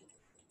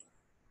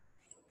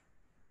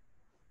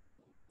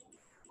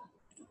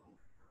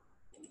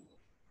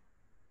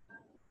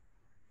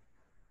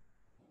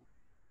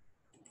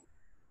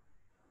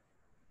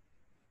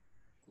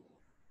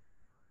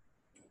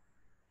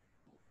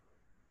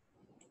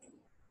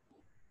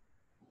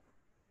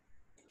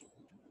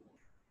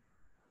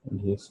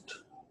 লিস্ট,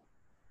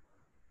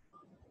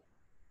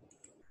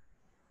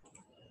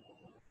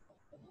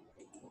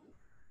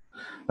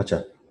 আচ্ছা,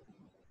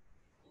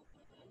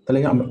 তাহলে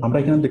আমরা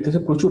এখানে দেখতেছি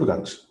প্রচুর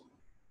কাজ।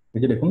 এই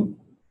যে দেখুন,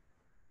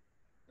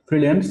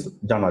 ফ্রিল্যান্স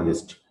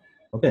জার্নালিস্ট।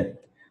 ওকে,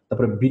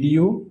 তারপরে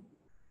video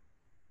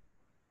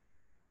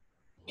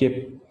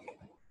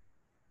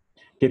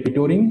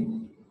কেপিটোরিং,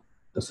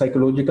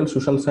 psychological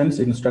social science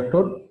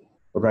instructor,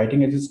 writing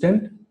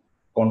assistant,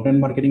 content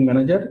marketing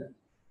manager,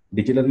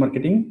 digital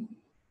marketing.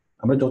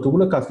 আমরা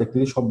যতগুলো কাজ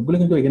দেখতেছি সবগুলো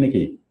কিন্তু এখানে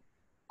কি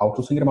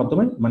আউটসোর্সিং এর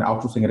মাধ্যমে, মানে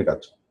আউটসোর্সিং এর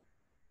কাজ।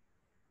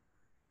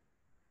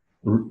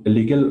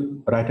 লিগ্যাল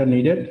রাইটার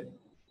নিডেড,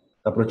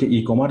 তারপর হচ্ছে ই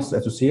কমার্স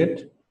অ্যাসোসিয়েট,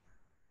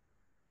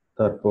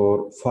 তারপর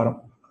ফার্ম।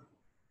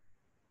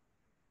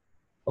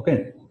 ওকে,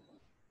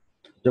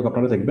 যাক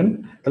আপনারা দেখবেন।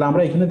 তাহলে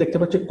আমরা এখানে দেখতে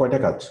পাচ্ছি কয়টা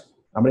কাজ,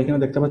 আমরা এখানে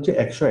দেখতে পাচ্ছি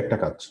 101টা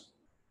কাজ।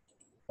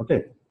 ওকে,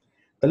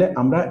 তাহলে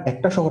আমরা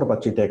একটা শহর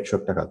পাচ্ছি, এটা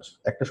 101টা কাজ।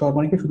 একটা শহর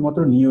মানে কি, শুধুমাত্র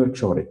নিউ ইয়র্ক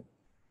শহরে।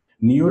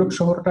 নিউ ইয়র্ক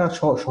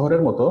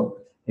শহরের মতো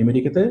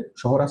আমেরিকাতে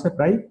শহর আছে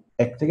প্রায়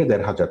 1 থেকে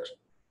 1,500।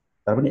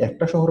 তার মানে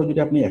একটা শহরে যদি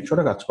আপনি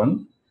 100টা কাজ পান,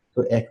 তো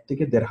 1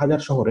 থেকে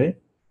 1,500 শহরে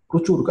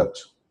প্রচুর কাজ।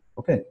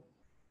 ওকে,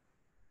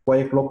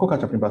 কয়েক লক্ষ কাজ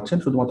আপনি পাচ্ছেন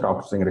শুধুমাত্র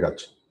আউটসোর্সিং এর কাজ।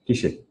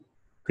 কিসে?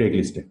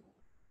 ক্রেগলিস্টে।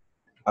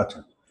 আচ্ছা,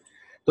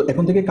 তো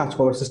এখন থেকে কাজ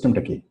পাওয়ার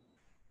সিস্টেমটা কি?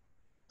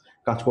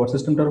 কাজ পাওয়ার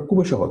সিস্টেমটা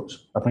খুবই সহজ,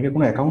 আপনাকে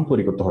কোনো অ্যাকাউন্ট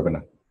তৈরি করতে হবে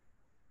না।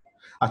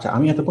 আচ্ছা,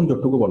 আমি এতক্ষণ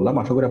যতটুকু বললাম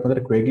আশা করি আপনাদের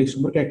ক্রেগলিস্ট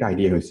সম্পর্কে একটা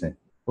আইডিয়া হয়েছে।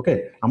 ওকে,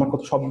 আমার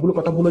কথা সবগুলো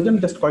কথা বলে যান,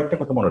 জাস্ট কয়েকটা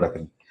কথা মনে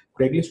রাখেন।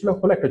 ক্রেগলিস্ট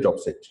হলো একটা জব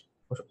সাইট।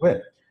 ওকে,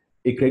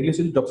 এই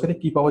ক্রেগলিস্টের জব সাইটে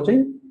কি পাওয়া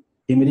যায়?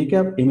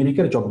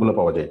 আমেরিকার জবগুলো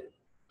পাওয়া যায়,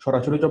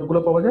 সরাসরি জবগুলো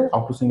পাওয়া যায়,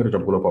 আউটসোর্সিং এর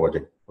জবগুলো পাওয়া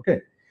যায়। ওকে,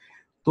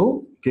 তো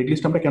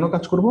ক্রেগলিস্ট আমরা কেন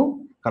কাজ করব?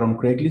 কারণ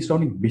ক্রেগলিস্ট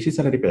অনেক বেশি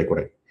স্যালারি পে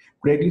করে।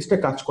 ক্রেগলিস্টে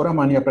কাজ করা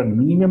মানে আপনার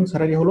মিনিমাম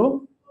স্যালারি হলো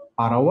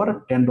পার আওয়ার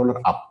 $10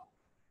 আপ।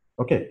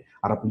 ওকে,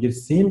 আর আপনি যদি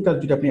সেম কাজ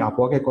যদি আপনি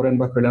আপওয়ার্কে করেন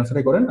বা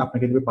ফ্রিল্যান্সারে করেন,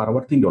 আপনাকে দেবে পার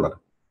আওয়ার $3।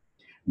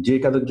 যে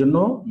কাজের জন্য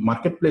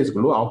মার্কেট প্লেস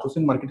গুলো,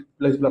 আউটসোর্সিং মার্কেট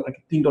প্লেস গুলো আপনাকে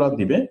 $3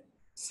 দিবে,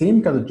 সেম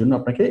কাজের জন্য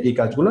আপনাকে এই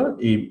কাজগুলো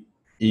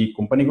এই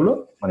কোম্পানিগুলো,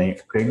 মানে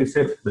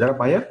ক্রেগলিস্টের যারা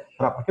বায়ার,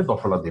 তারা আপনাকে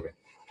 $10 দেবে।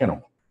 কেন?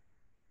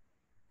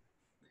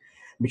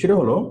 বিষয়টা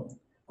হলো,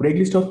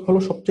 ক্রেগলিস্ট হলো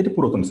সবচেয়ে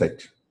পুরাতন সাইট।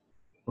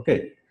 ওকে,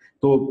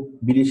 তো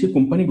বিদেশি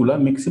কোম্পানিগুলা,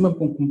 ম্যাক্সিমাম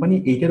কোম্পানি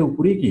এইটার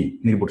উপরেই কি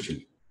নির্ভরশীল।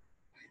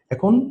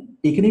 এখন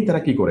এখানেই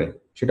তারা কি করে,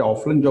 সেটা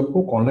অফলাইন জব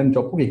হোক অনলাইন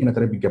জব হোক, এখানে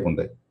তারা বিজ্ঞাপন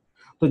দেয়।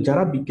 তো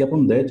যারা বিজ্ঞাপন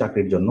দেয়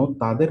চাকরির জন্য,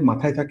 তাদের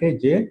মাথায় থাকে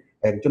যে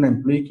একজন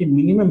এমপ্লয়িকে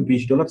মিনিমাম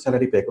 $20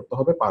 স্যালারি পে করতে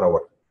হবে পার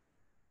আওয়ার।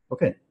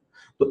 ওকে,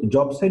 তো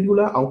জব সাইট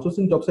গুলা,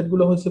 আউটসোর্সিং জব সাইট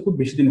গুলো হচ্ছে খুব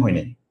বেশি দিন হয়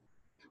নাই।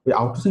 ওই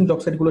আউটসোর্সিং জব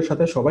সাইটগুলোর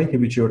সাথে সবাই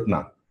হেবিচুয়েট না।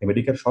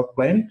 আমেরিকার সব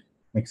ক্লায়েন্ট,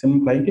 ম্যাক্সিমাম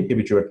ক্লায়েন্টই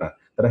হেবিচুয়েট না।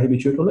 তারা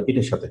হেবিচুয়েট হলো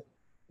এটার সাথে,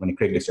 মানে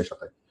ক্রেগলিস্টের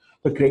সাথে।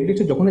 তো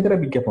ক্রেগলিস্টে যখনই তারা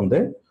বিজ্ঞাপন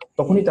দেয়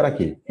তখনই তারা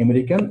কি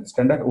আমেরিকান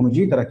স্ট্যান্ডার্ড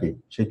অনুযায়ী তারা কি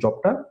সেই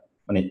জবটা,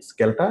 মানে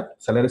স্কেলটা,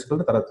 স্যালারি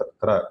স্কেলটা তারা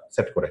তারা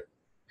সেট করে।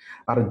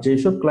 আর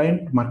যেসব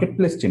ক্লায়েন্ট মার্কেট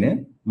প্লেস চিনে,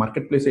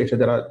 মার্কেট প্লেসে এসে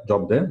যারা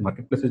জব দেয়,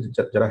 মার্কেট প্লেসে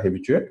যারা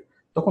হেবিচুয়েট,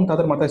 তখন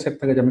তাদের মাথায় সেট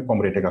থাকে যে আমি কম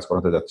রেটে কাজ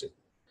করাতে যাচ্ছি।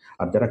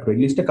 আর যারা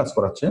ক্রেগলিস্টে কাজ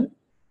করাচ্ছে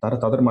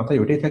তাদের মাথায়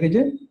ওইটাই থাকে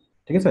যে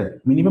ঠিক আছে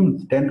মিনিমাম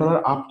 $10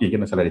 আপ কি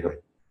এখানে স্যালারি হয়।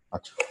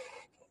 আচ্ছা,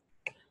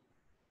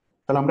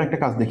 তাহলে আমরা একটা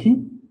কাজ দেখি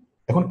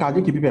এখন কাজে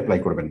কিভাবে অ্যাপ্লাই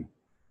করবেন।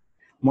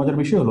 মজার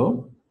বিষয় হলো,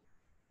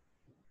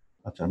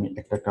 আচ্ছা আমি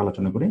একটা একটা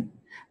আলোচনা করি।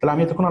 তাহলে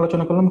আমি এতক্ষণ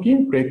আলোচনা করলাম কি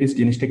ক্রেগলিস্ট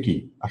জিনিসটা কি,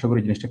 আশা করি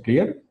জিনিসটা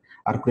ক্লিয়ার।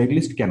 আর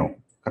ক্রেগলিস্ট কেন,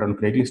 কারণ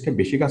ক্রেগলিস্টে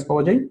বেশি কাজ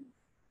পাওয়া যায়,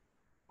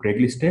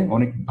 ক্রেগলিস্টে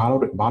অনেক ভালো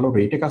ভালো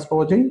রেটে কাজ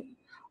পাওয়া যায়,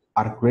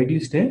 আর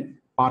ক্রেগলিস্টে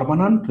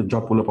পার্মানেন্ট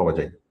জবগুলো পাওয়া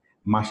যায়।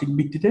 মাসিক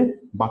ভিত্তিতে,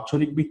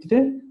 বাৎসরিক ভিত্তিতে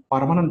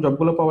পার্মানেন্ট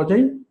জবগুলো পাওয়া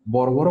যায়।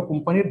 বড় বড়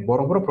কোম্পানির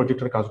বড় বড়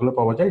প্রজেক্টের কাজগুলো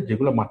পাওয়া যায়,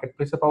 যেগুলো মার্কেট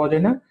প্লেসে পাওয়া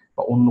যায় না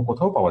বা অন্য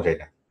কোথাও পাওয়া যায়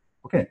না।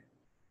 ওকে,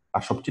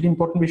 আর সবচেয়ে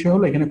ইম্পর্টেন্ট বিষয়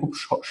হলো এখানে খুব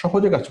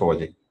সহজে কাজ পাওয়া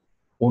যায়,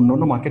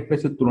 অন্যান্য মার্কেট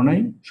প্লেসের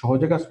তুলনায়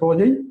সহজে কাজ পাওয়া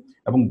যায়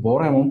এবং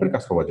বড় অ্যামাউন্টের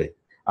কাজ পাওয়া যায়।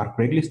 আর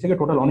ক্রেগলিস্ট থেকে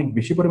টোটাল অনেক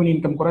বেশি পরিমাণে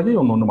ইনকাম করা যায়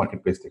অন্য মার্কেট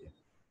প্লেস থেকে।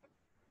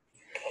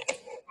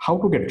 হাউ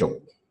টু গেট জব,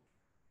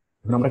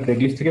 এখন আমরা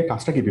ক্রেগলিস্ট থেকে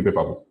কাজটা কিভাবে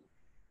পাবো।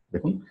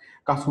 দেখুন,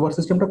 কাজ পাওয়ার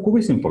সিস্টেমটা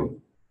খুবই সিম্পল।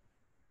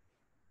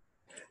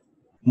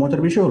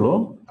 মজার বিষয় হলো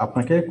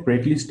আপনাকে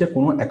ক্রেগলিস্টে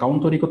কোনো অ্যাকাউন্ট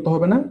তৈরি করতে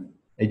হবে না।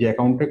 এই যে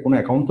অ্যাকাউন্টে কোনো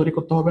অ্যাকাউন্ট তৈরি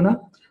করতে হবে না,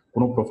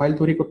 কোনো প্রোফাইল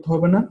তৈরি করতে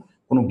হবে না,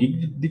 কোনো গিগ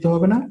দিতে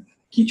হবে না,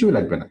 কিছুই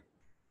লাগবে না।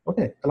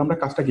 ওকে, তাহলে আমরা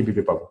কাজটা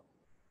কিভাবে পাবো।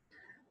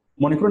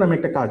 মনে করুন আমি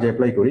একটা কাজে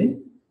অ্যাপ্লাই করি।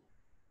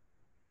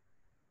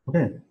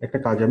 ওকে, একটা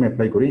কাজে আমি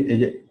অ্যাপ্লাই করি, এই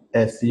যে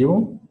এসইও,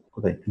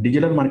 কোথায়,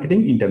 ডিজিটাল মার্কেটিং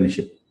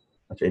ইন্টার্নশিপ।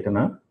 আচ্ছা এটা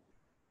না,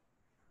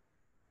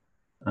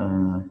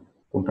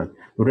 কোনটা,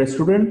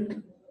 রেস্টুরেন্ট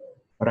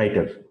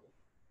রাইটার,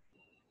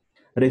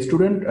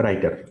 রেস্টুরেন্ট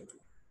রাইটার।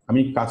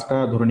 আমি কাজটা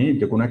ধরে নিই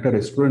যে কোনো একটা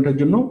রেস্টুরেন্টের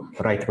জন্য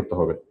রাইট করতে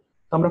হবে।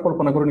 তো আমরা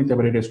কল্পনা করে নিতে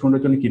পারি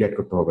রেস্টুরেন্টের জন্য কি রাইট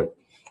করতে হবে।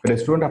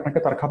 রেস্টুরেন্ট আপনাকে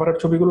তার খাবারের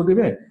ছবিগুলো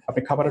দিবে,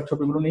 আপনি খাবারের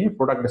ছবিগুলো নিয়ে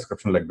প্রোডাক্ট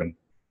ডেসক্রিপশন লিখবেন,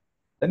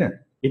 তাই না?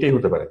 এটাই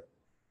হতে পারে।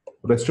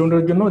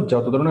 রেস্টুরেন্টের জন্য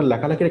যত ধরনের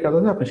লেখালেখির কাজ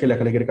আছে আপনি সেই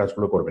লেখালেখির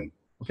কাজগুলো করবেন।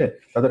 ওকে,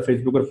 তাদের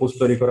ফেসবুকের পোস্ট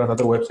তৈরি করা,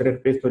 তাদের ওয়েবসাইটের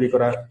পেজ তৈরি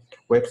করা,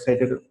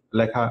 ওয়েবসাইটের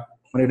লেখা,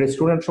 মানে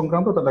রেস্টুরেন্ট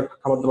সংক্রান্ত তাদের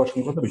খাবার দাবার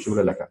সংক্রান্ত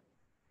বিষয়গুলো লেখা।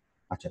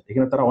 আচ্ছা,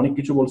 এখানে তারা অনেক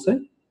কিছু বলছে,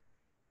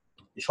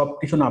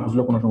 সবকিছু না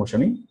বুঝলেও কোনো সমস্যা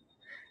নেই।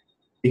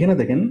 এখানে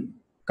দেখেন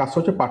কাজটা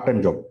হচ্ছে পার্ট টাইম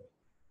জব।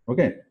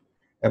 ওকে,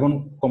 এবং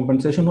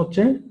কম্পেনসেশন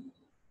হচ্ছে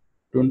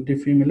 20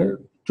 ফিমেলের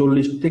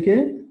 40 থেকে,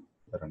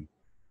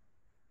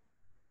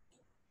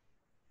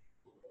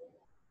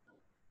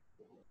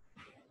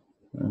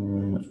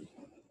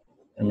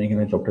 আমি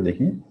এখানে জবটা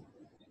দেখি।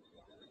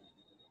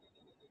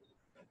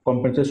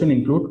 Compensation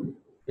include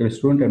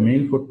restaurant A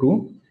mill for two,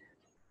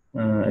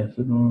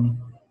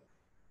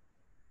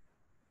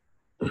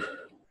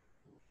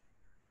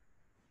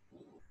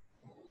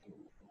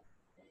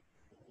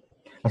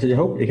 আচ্ছা যাই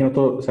হোক, এখানে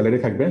তো স্যালারি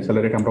থাকবে,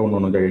 স্যালারিটা আমরা অন্য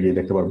অন্য জায়গায় গিয়ে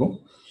দেখতে পারবো।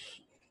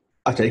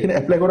 আচ্ছা, এখানে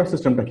অ্যাপ্লাই করার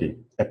সিস্টেমটা কি।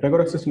 অ্যাপ্লাই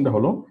করার সিস্টেমটা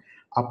হলো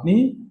আপনি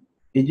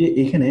এই যে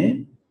এখানে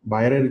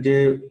বায়ারের যে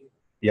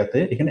ইয়াতে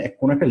এখানে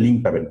কোনো একটা লিঙ্ক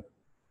পাবেন,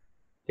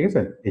 ঠিক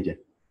আছে, এই যে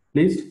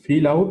please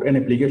fill out an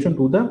application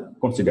to the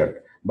considered.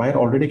 Buyer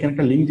already এখানে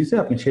একটা লিঙ্ক দিছে,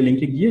 আপনি সেই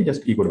লিঙ্কে গিয়ে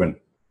জাস্ট কি করবেন,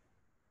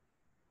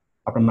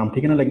 আপনার নাম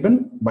ঠিকানা লিখবেন,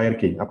 বায়ার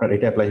কি আপনার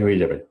এটা অ্যাপ্লাই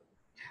হয়ে যাবে।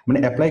 মানে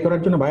অ্যাপ্লাই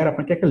করার জন্য বায়ার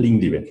আপনাকে একটা লিঙ্ক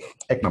দিবে,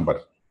 এক নাম্বার।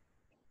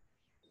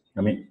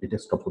 আমি এটা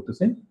স্টপ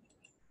করতেছি।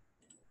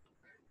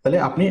 তাহলে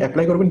আপনি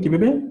অ্যাপ্লাই করবেন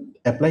কিভাবে,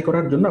 অ্যাপ্লাই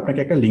করার জন্য আপনাকে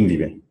একটা লিঙ্ক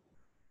দিবে,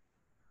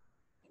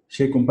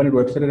 সেই কোম্পানির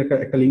ওয়েবসাইটের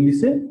একটা লিঙ্ক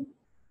দিছে,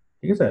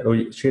 ঠিক আছে, ওই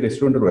সেই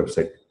রেস্টুরেন্টের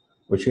ওয়েবসাইট,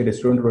 ওই সেই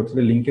রেস্টুরেন্টের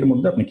ওয়েবসাইটের লিঙ্কের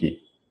মধ্যে আপনি কি,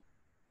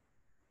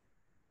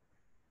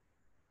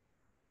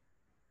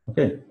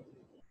 ওকে,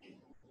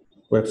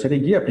 ওয়েবসাইটে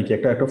গিয়ে আপনি কি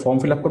একটা ফর্ম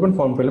ফিল আপ করবেন,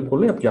 ফর্ম ফিল আপ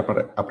করলে আপনি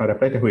আপনার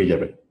অ্যাপ্লাইটা হয়ে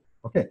যাবে।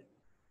 ওকে,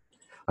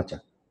 আচ্ছা,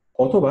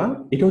 অথবা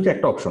এটা হচ্ছে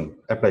একটা অপশন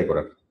অ্যাপ্লাই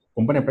করার,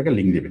 কোম্পানি আপনাকে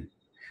লিঙ্ক দিবে।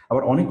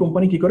 আবার অনেক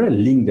কোম্পানি কি করে,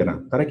 লিঙ্ক দেয় না,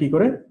 তারা কি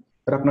করে,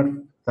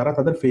 তারা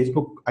তাদের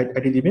ফেসবুক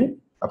আইডি দিবে,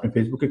 আপনি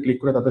ফেসবুকে ক্লিক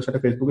করে তাদের সাথে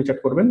ফেসবুকে চ্যাট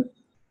করবেন,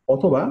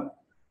 অথবা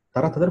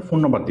তারা তাদের ফোন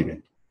নাম্বার দিবে।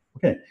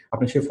 ওকে,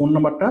 আপনি সেই ফোন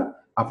নাম্বারটা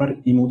আপনার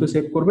ইমোতে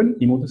সেভ করবেন,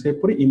 ইমোতে সেভ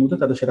করে ইমোতে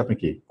তাদের সাথে আপনি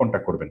কি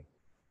কন্ট্যাক্ট করবেন।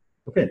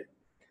 ওকে,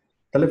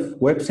 তাহলে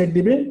ওয়েবসাইট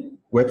দিবে,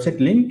 ওয়েবসাইট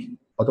লিঙ্ক,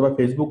 অথবা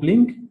ফেসবুক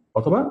লিঙ্ক,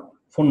 অথবা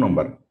ফোন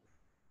নাম্বার,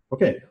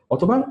 ওকে,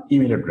 অথবা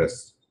ইমেল অ্যাড্রেস।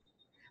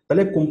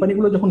 তাহলে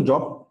কোম্পানিগুলো যখন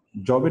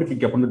জবের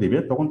বিজ্ঞাপনটা দিবে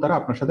তখন তারা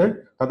আপনার সাথে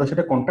তাদের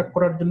সাথে কন্ট্যাক্ট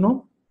করার জন্য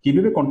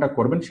কিভাবে কন্ট্যাক্ট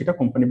করবেন সেটা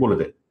কোম্পানি বলে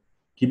দেয়।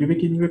 কিভাবে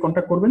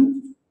কন্ট্যাক্ট করবেন,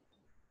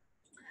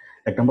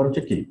 এক নম্বর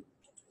হচ্ছে কি,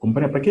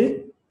 কোম্পানি আপনাকে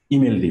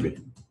ইমেল দিবে।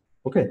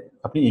 ওকে,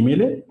 আপনি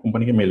ইমেইলে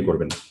কোম্পানিকে মেল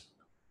করবেন।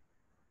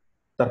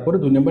 তারপরে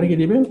 2 নম্বরে কি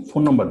দিবে,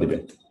 ফোন নাম্বার দিবে।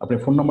 আপনি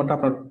ফোন নাম্বারটা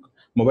আপনার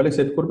মোবাইলে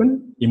সেভ করবেন,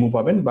 ইমো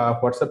পাবেন বা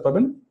হোয়াটসঅ্যাপ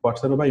পাবেন,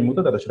 হোয়াটসঅ্যাপে বা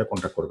ইমোতে তাদের সাথে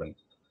কন্ট্যাক্ট করবেন।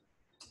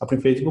 আপনি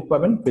ফেসবুক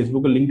পাবেন,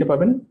 ফেসবুকের লিঙ্কটা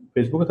পাবেন,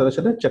 ফেসবুকে তাদের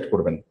সাথে চ্যাট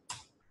করবেন।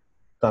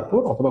 তারপর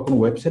অথবা কোনো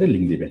ওয়েবসাইটের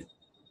লিঙ্ক দিবে।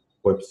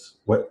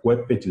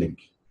 Web page link.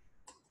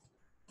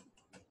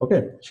 ওকে,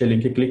 সেই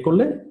লিঙ্কে ক্লিক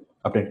করলে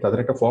আপনি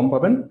তাদের একটা ফর্ম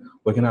পাবেন,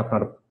 ওইখানে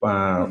আপনার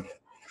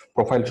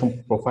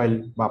প্রোফাইল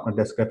বা আপনার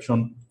ডেসক্রিপশন,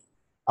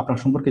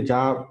 আপনার সম্পর্কে যা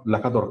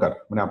লেখা দরকার,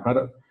 মানে আপনার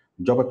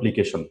জব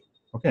অ্যাপ্লিকেশন,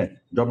 ওকে,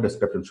 জব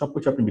ডেসক্রিপশন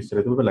সবকিছু আপনি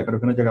বিস্তারিতভাবে লেখার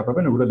ওখানে জায়গা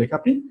পাবেন, ওগুলো লিখে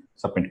আপনি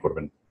সাবমিট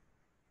করবেন।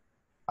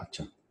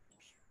 আচ্ছা,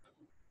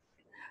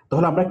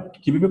 তাহলে আমরা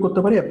কিভাবে করতে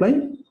পারি অ্যাপ্লাই?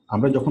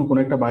 আমরা যখন কোনো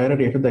একটা বায়ারের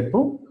রেটে দেখবো,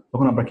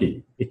 তখন আমরা কি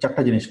এই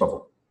 4টা জিনিস পাবো।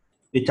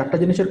 এই 4টা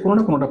জিনিসের কোনো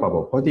না কোনোটা পাবো,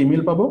 হয়তো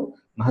ইমেল পাবো,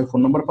 না হয় ফোন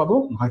নাম্বার পাবো,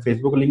 না হয়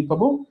ফেসবুক লিঙ্ক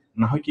পাবো,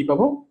 না হয় কি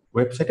পাবো,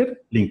 ওয়েবসাইটের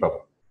লিঙ্ক পাবো।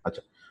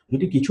 আচ্ছা,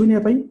 যদি কিছুই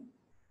না পাই,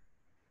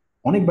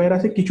 অনেক বায়ার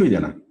আছে কিছুই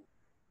দেয় না।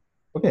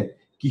 ওকে,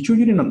 কিছুই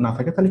যদি না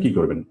থাকে তাহলে কি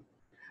করবেন?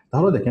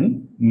 তাহলে দেখেন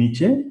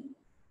নিচে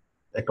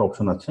একটা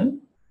অপশন আছে,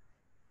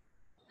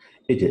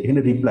 এই যে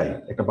এখানে রিপ্লাই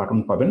একটা বাটন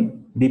পাবেন,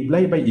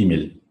 রিপ্লাই বাই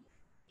ইমেল,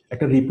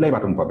 একটা রিপ্লাই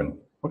বাটন পাবেন।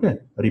 ওকে,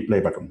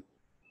 রিপ্লাই বাটন,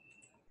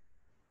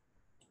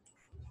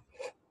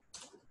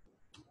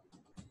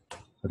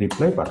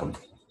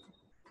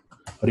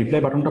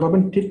 রিপ্লাই বাটনটা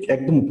পাবেন ঠিক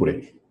একদম উপরে।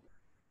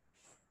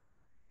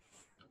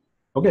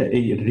 ওকে,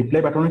 এই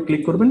রিপ্লাই বাটনে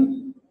ক্লিক করবেন,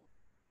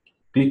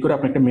 ক্লিক করে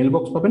আপনি একটা মেল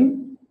বক্স পাবেন।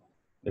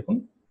 দেখুন,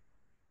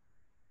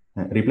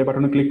 হ্যাঁ, রিপ্লাই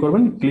বাটনে ক্লিক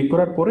করবেন, ক্লিক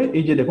করার পরে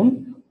এই যে দেখুন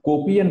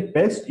copy and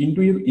paste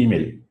into your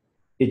email,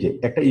 এই যে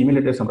একটা ইমেল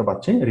অ্যাড্রেস আমরা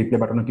পাচ্ছি। রিপ্লাই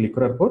বাটনে ক্লিক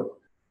করার পর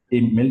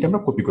এই মেলটা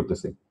আমরা কপি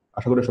করতেছি।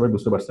 আশা করি সবাই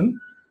বুঝতে পারছেন।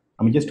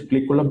 আমি জাস্ট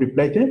ক্লিক করলাম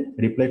রিপ্লাইতে,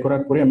 রিপ্লাই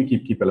করার পরে আমি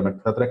কি পেলাম,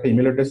 তাদের একটা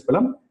ইমেল অ্যাড্রেস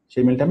পেলাম,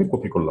 সেই মেলটা আমি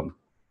কপি করলাম।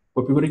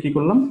 কপি করে কি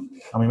করলাম,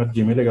 আমি আমার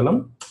জিমেলে গেলাম,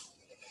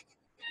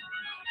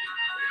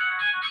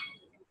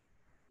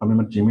 আমি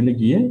আমার জিমেলে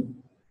গিয়ে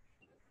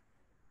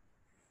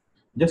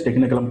জাস্ট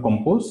এখানে গেলাম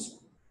কম্পোজ,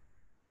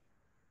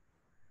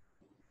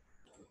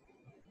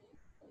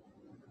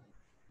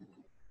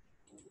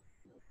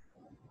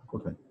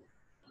 কোথায়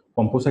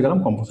কম্পোজে গেলাম,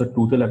 কম্পোজের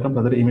 2তে লিখলাম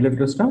তাদের ইমেল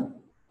অ্যাড্রেসটা।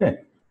 হ্যাঁ,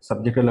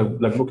 সাবজেক্টে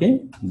লাগবো কি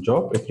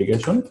job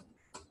application,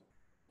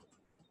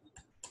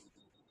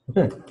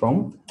 okay, from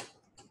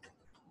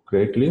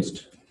Craigslist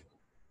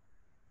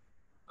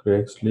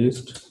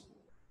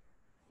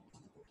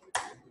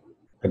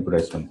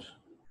advertisement,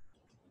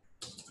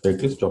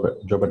 Craigslist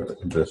job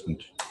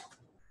advertisement।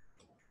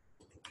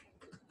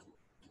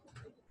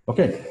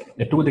 ওকে,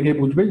 একটু দেখে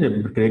বুঝবে যে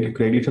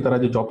ক্রেগলিস্টে তারা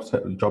যে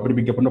জবের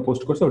বিজ্ঞাপনটা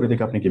পোস্ট করছে, ওটা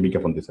দেখে আপনি কি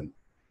বিজ্ঞাপন দিচ্ছেন।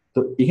 তো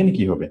এখানে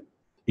কি হবে,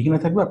 এখানে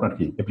থাকবে আপনার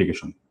কি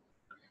অ্যাপ্লিকেশন।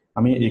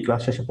 আমি এই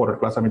ক্লাস শেষে পরের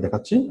ক্লাস আমি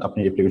দেখাচ্ছি আপনি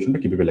অ্যাপ্লিকেশনটা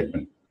কিভাবে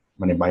লিখবেন,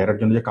 মানে বায়ারের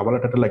জন্য যে কভার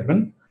লেটারটা লিখবেন,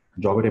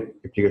 জবের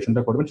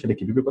অ্যাপ্লিকেশনটা করবেন, সেটা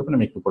কিভাবে করবেন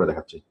আমি একটু পরে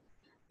দেখাচ্ছি।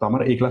 তো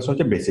আমার এই ক্লাসটা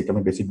হচ্ছে বেসিক,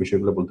 আমি বেসিক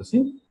বিষয়গুলো বলতেছি।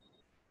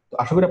 তো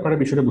আশা করি আপনারা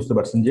বিষয়টা বুঝতে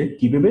পারছেন যে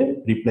কিভাবে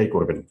রিপ্লাই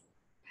করবেন।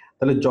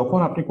 তাহলে যখন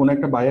আপনি কোনো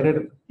একটা বায়ারের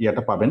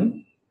ইয়াটা পাবেন,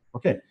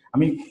 ওকে,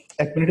 আমি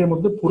 1 মিনিটের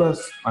মধ্যে পুরো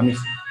আমি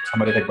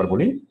সামারিটা একবার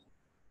বলি।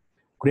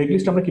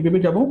 ক্রেগলিস্ট আমরা কিভাবে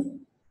যাব,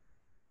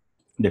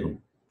 দেখুন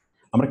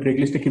আমরা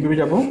ক্রেগলিস্টে কিভাবে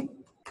যাব,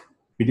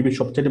 পৃথিবীর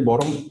সবচেয়ে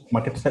বড়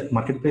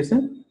মার্কেট প্লেসে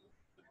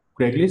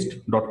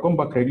craigslist.com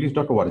বা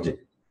craigslist.org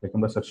দেখে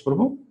আমরা সার্চ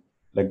করবো,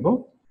 লিখবো,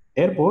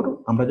 এরপর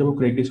আমরা যাব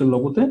ক্রেগলিস্টের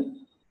লোগোতে।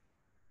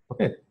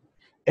 ওকে,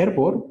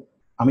 এরপর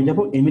আমি যাব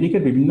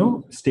আমেরিকার বিভিন্ন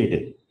স্টেটে,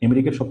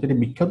 আমেরিকার সবচেয়ে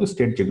বিখ্যাত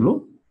স্টেট যেগুলো,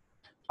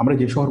 আমরা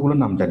যে শহরগুলোর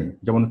নাম জানি,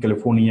 যেমন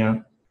ক্যালিফোর্নিয়া,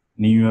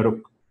 নিউ ইয়র্ক,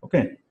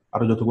 ওকে,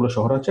 আরো যতগুলো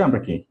শহর আছে আমরা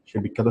কি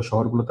সেই বিখ্যাত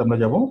শহরগুলোতে আমরা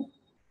যাব।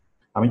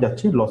 আমি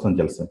যাচ্ছি লস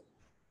অ্যাঞ্জেলসে,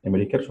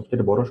 আমেরিকার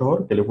সবচেয়ে বড় শহর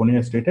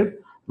ক্যালিফোর্নিয়া স্টেটের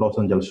লস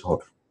অ্যাঞ্জেলস শহর,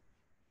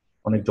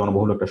 অনেক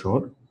জনবহুল একটা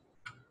শহর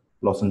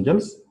লস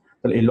অ্যাঞ্জেলস।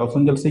 তাহলে এই লস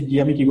অ্যাঞ্জেলসে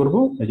গিয়ে আমি কি করবো,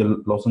 এই যে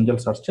লস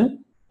অ্যাঞ্জেলস আসছে,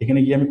 এখানে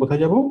গিয়ে আমি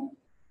কোথায় যাব,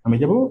 আমি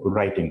যাব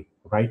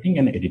writing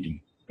and editing.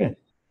 Okay,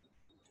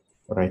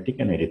 writing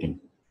and editing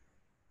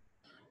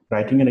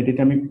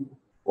আমি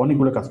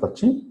অনেকগুলো কাজ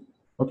পাচ্ছি।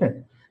 ওকে,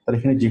 তাহলে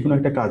এখানে যে কোনো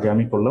একটা কাজে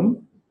আমি করলাম,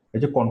 এই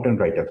যে content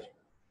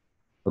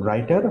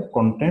writer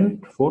content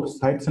for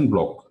sites and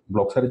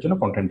blog সাইটের জন্য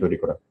কন্টেন্ট তৈরি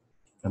করা।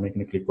 আমি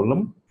এখানে ক্লিক করলাম।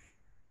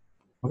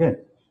 ওকে,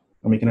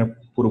 আমি এখানে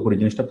পুরোপুরি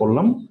জিনিসটা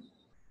পড়লাম,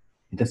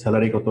 এটা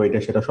স্যালারি কত, এটা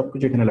সেটা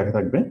সবকিছু এখানে লেখা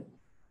থাকবে।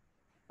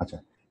 আচ্ছা,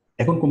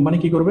 এখন কোম্পানি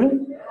কি করবে,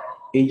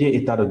 এই যে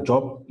তার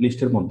জব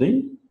লিস্টের মধ্যেই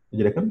এই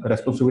যে দেখেন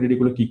রেসপন্সিবিলিটি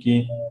গুলো কি কি,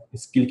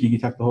 স্কিল কি কি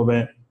থাকতে হবে,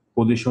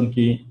 পজিশন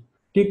কি,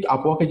 ঠিক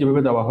আপওয়ার্কে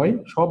যেভাবে দেওয়া হয়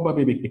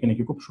সবভাবে এখানে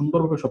কি খুব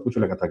সুন্দরভাবে সবকিছু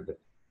লেখা থাকবে।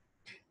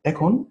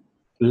 এখন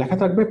লেখা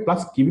থাকবে,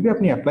 প্লাস কিভাবে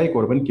আপনি অ্যাপ্লাই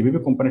করবেন, কিভাবে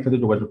কোম্পানির সাথে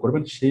যোগাযোগ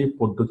করবেন, সেই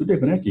পদ্ধতিটা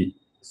এখানে কি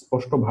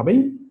স্পষ্টভাবেই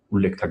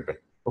উল্লেখ থাকবে।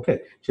 ওকে,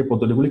 সেই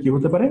পদ্ধতিগুলো কি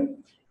হতে পারে,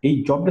 এই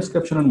জব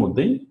ডেসক্রিপশনের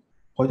মধ্যেই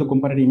হয়তো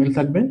কোম্পানির ইমেল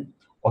থাকবে,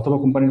 অথবা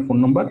কোম্পানির phone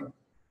number,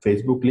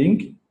 Facebook link,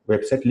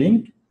 website link,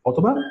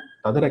 অথবা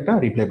তাদের একটা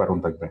রিপ্লাই বাটন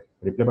থাকবে।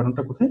 রিপ্লাই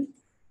বাটনটা কোথায়,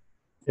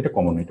 এটা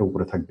কমন, এটা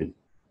উপরে থাকবে।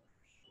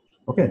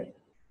 ওকে,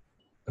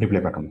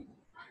 রিপ্লাই বাটন,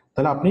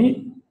 তাহলে আপনি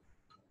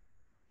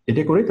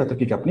এটা করে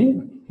তাদেরকে আপনি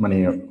মানে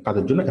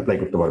কাজের জন্য অ্যাপ্লাই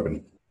করতে পারবেন।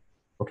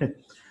 ওকে,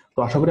 তো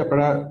আশা করি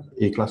আপনারা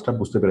এই ক্লাসটা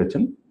বুঝতে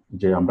পেরেছেন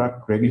যে আমরা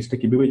ক্রেগলিস্টে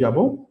কিভাবে যাব,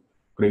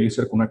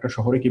 ক্রেগলিস্টের কোনো একটা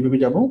শহরে কিভাবে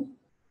যাব,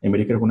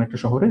 আমেরিকার কোনো একটা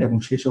শহরে, এবং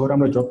সেই শহরে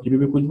আমরা জব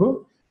কিভাবে খুঁজবো,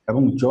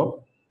 এবং জব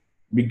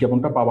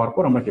বিজ্ঞাপনটা পাওয়ার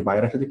পর আমরা কি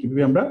বায়ারের সাথে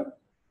কিভাবে আমরা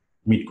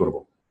মিট করব।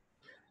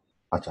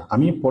 আচ্ছা,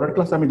 আমি পরের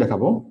ক্লাসে আমি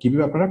দেখাবো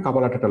কিভাবে আপনারা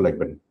কাভার লেটারটা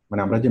লিখবেন,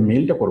 মানে আমরা যে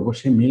মেইলটা করব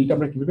সেই মেইলটা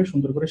আমরা কিভাবে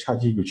সুন্দর করে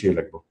সাজিয়ে গুছিয়ে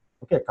লিখবো,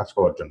 ওকে, কাজ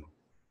পাওয়ার জন্য।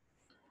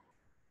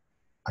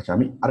 আচ্ছা,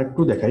 আমি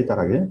আরেকটু দেখাই তার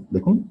আগে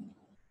দেখুন,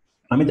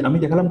 আমি আমি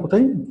দেখালাম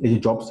কোথায়, এই যে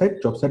জব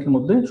সাইটের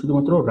মধ্যে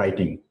শুধুমাত্র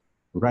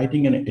রাইটিং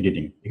এন্ড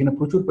এডিটিং, এখানে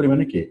প্রচুর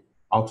পরিমাণে কি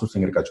আউটসোর্সিং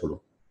এর কাজ হলো।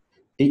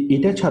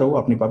 এটা ছাড়াও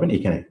আপনি পাবেন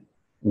এখানে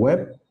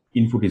ওয়েব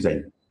ইনফো ডিজাইন।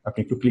 আপনি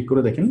একটু ক্লিক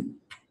করে দেখেন,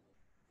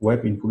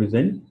 ওয়েব ইনফো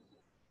ডিজাইন,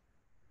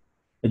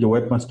 এই যে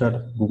ওয়েব মাস্টার,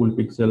 গুগল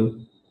পিক্সেল,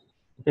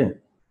 ওকে,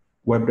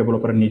 ওয়েব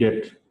ডেভেলপার নিডেড,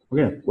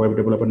 ওকে, ওয়েব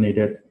ডেভেলপার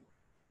নিডেড,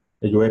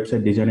 এই যে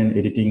website design and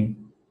editing,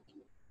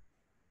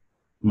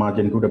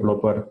 মাজেন্টো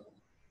developer,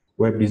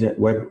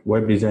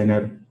 web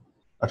designer.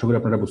 আশা করি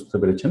আপনারা বুঝতে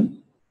পেরেছেন।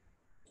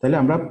 তাহলে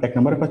আমরা 1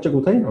 নম্বরে পাচ্ছি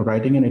কোথায়,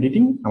 রাইটিং এন্ড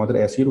এডিটিং, আমাদের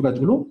এসইও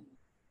কাজগুলো।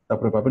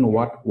 তারপরে পাবেন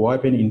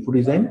ওয়েব এন্ড ইনফো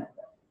ডিজাইন,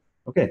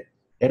 ওকে।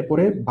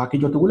 এরপরে বাকি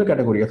যতগুলো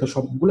ক্যাটাগরি আছে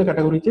সবগুলো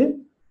ক্যাটাগরিতে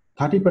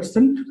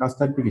 30% কাজ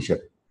থাকবে কিসের,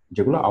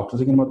 যেগুলো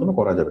আউটসোর্সিং এর মাধ্যমে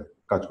করা যাবে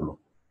কাজগুলো।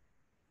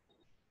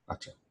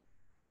 আচ্ছা,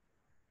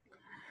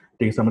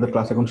 ঠিক আছে, আমাদের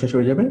ক্লাস এখন শেষ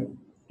হয়ে যাবে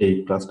এই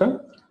ক্লাসটা।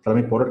 তাহলে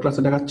আমি পরের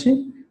ক্লাসে দেখাচ্ছি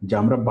যে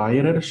আমরা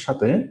বায়ারের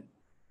সাথে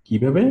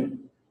কিভাবে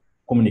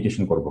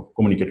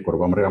কমিউনিকেট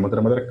করবো, আমরা আমাদের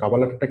কাভার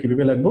লেটারটা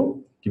কিভাবে লিখবো,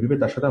 কিভাবে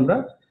তার সাথে আমরা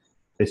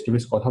ফেস টু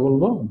ফেস কথা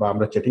বলবো বা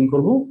আমরা চ্যাটিং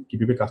করবো,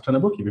 কিভাবে কাজটা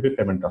নেবো, কিভাবে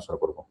পেমেন্ট ট্রান্সফার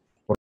করবো।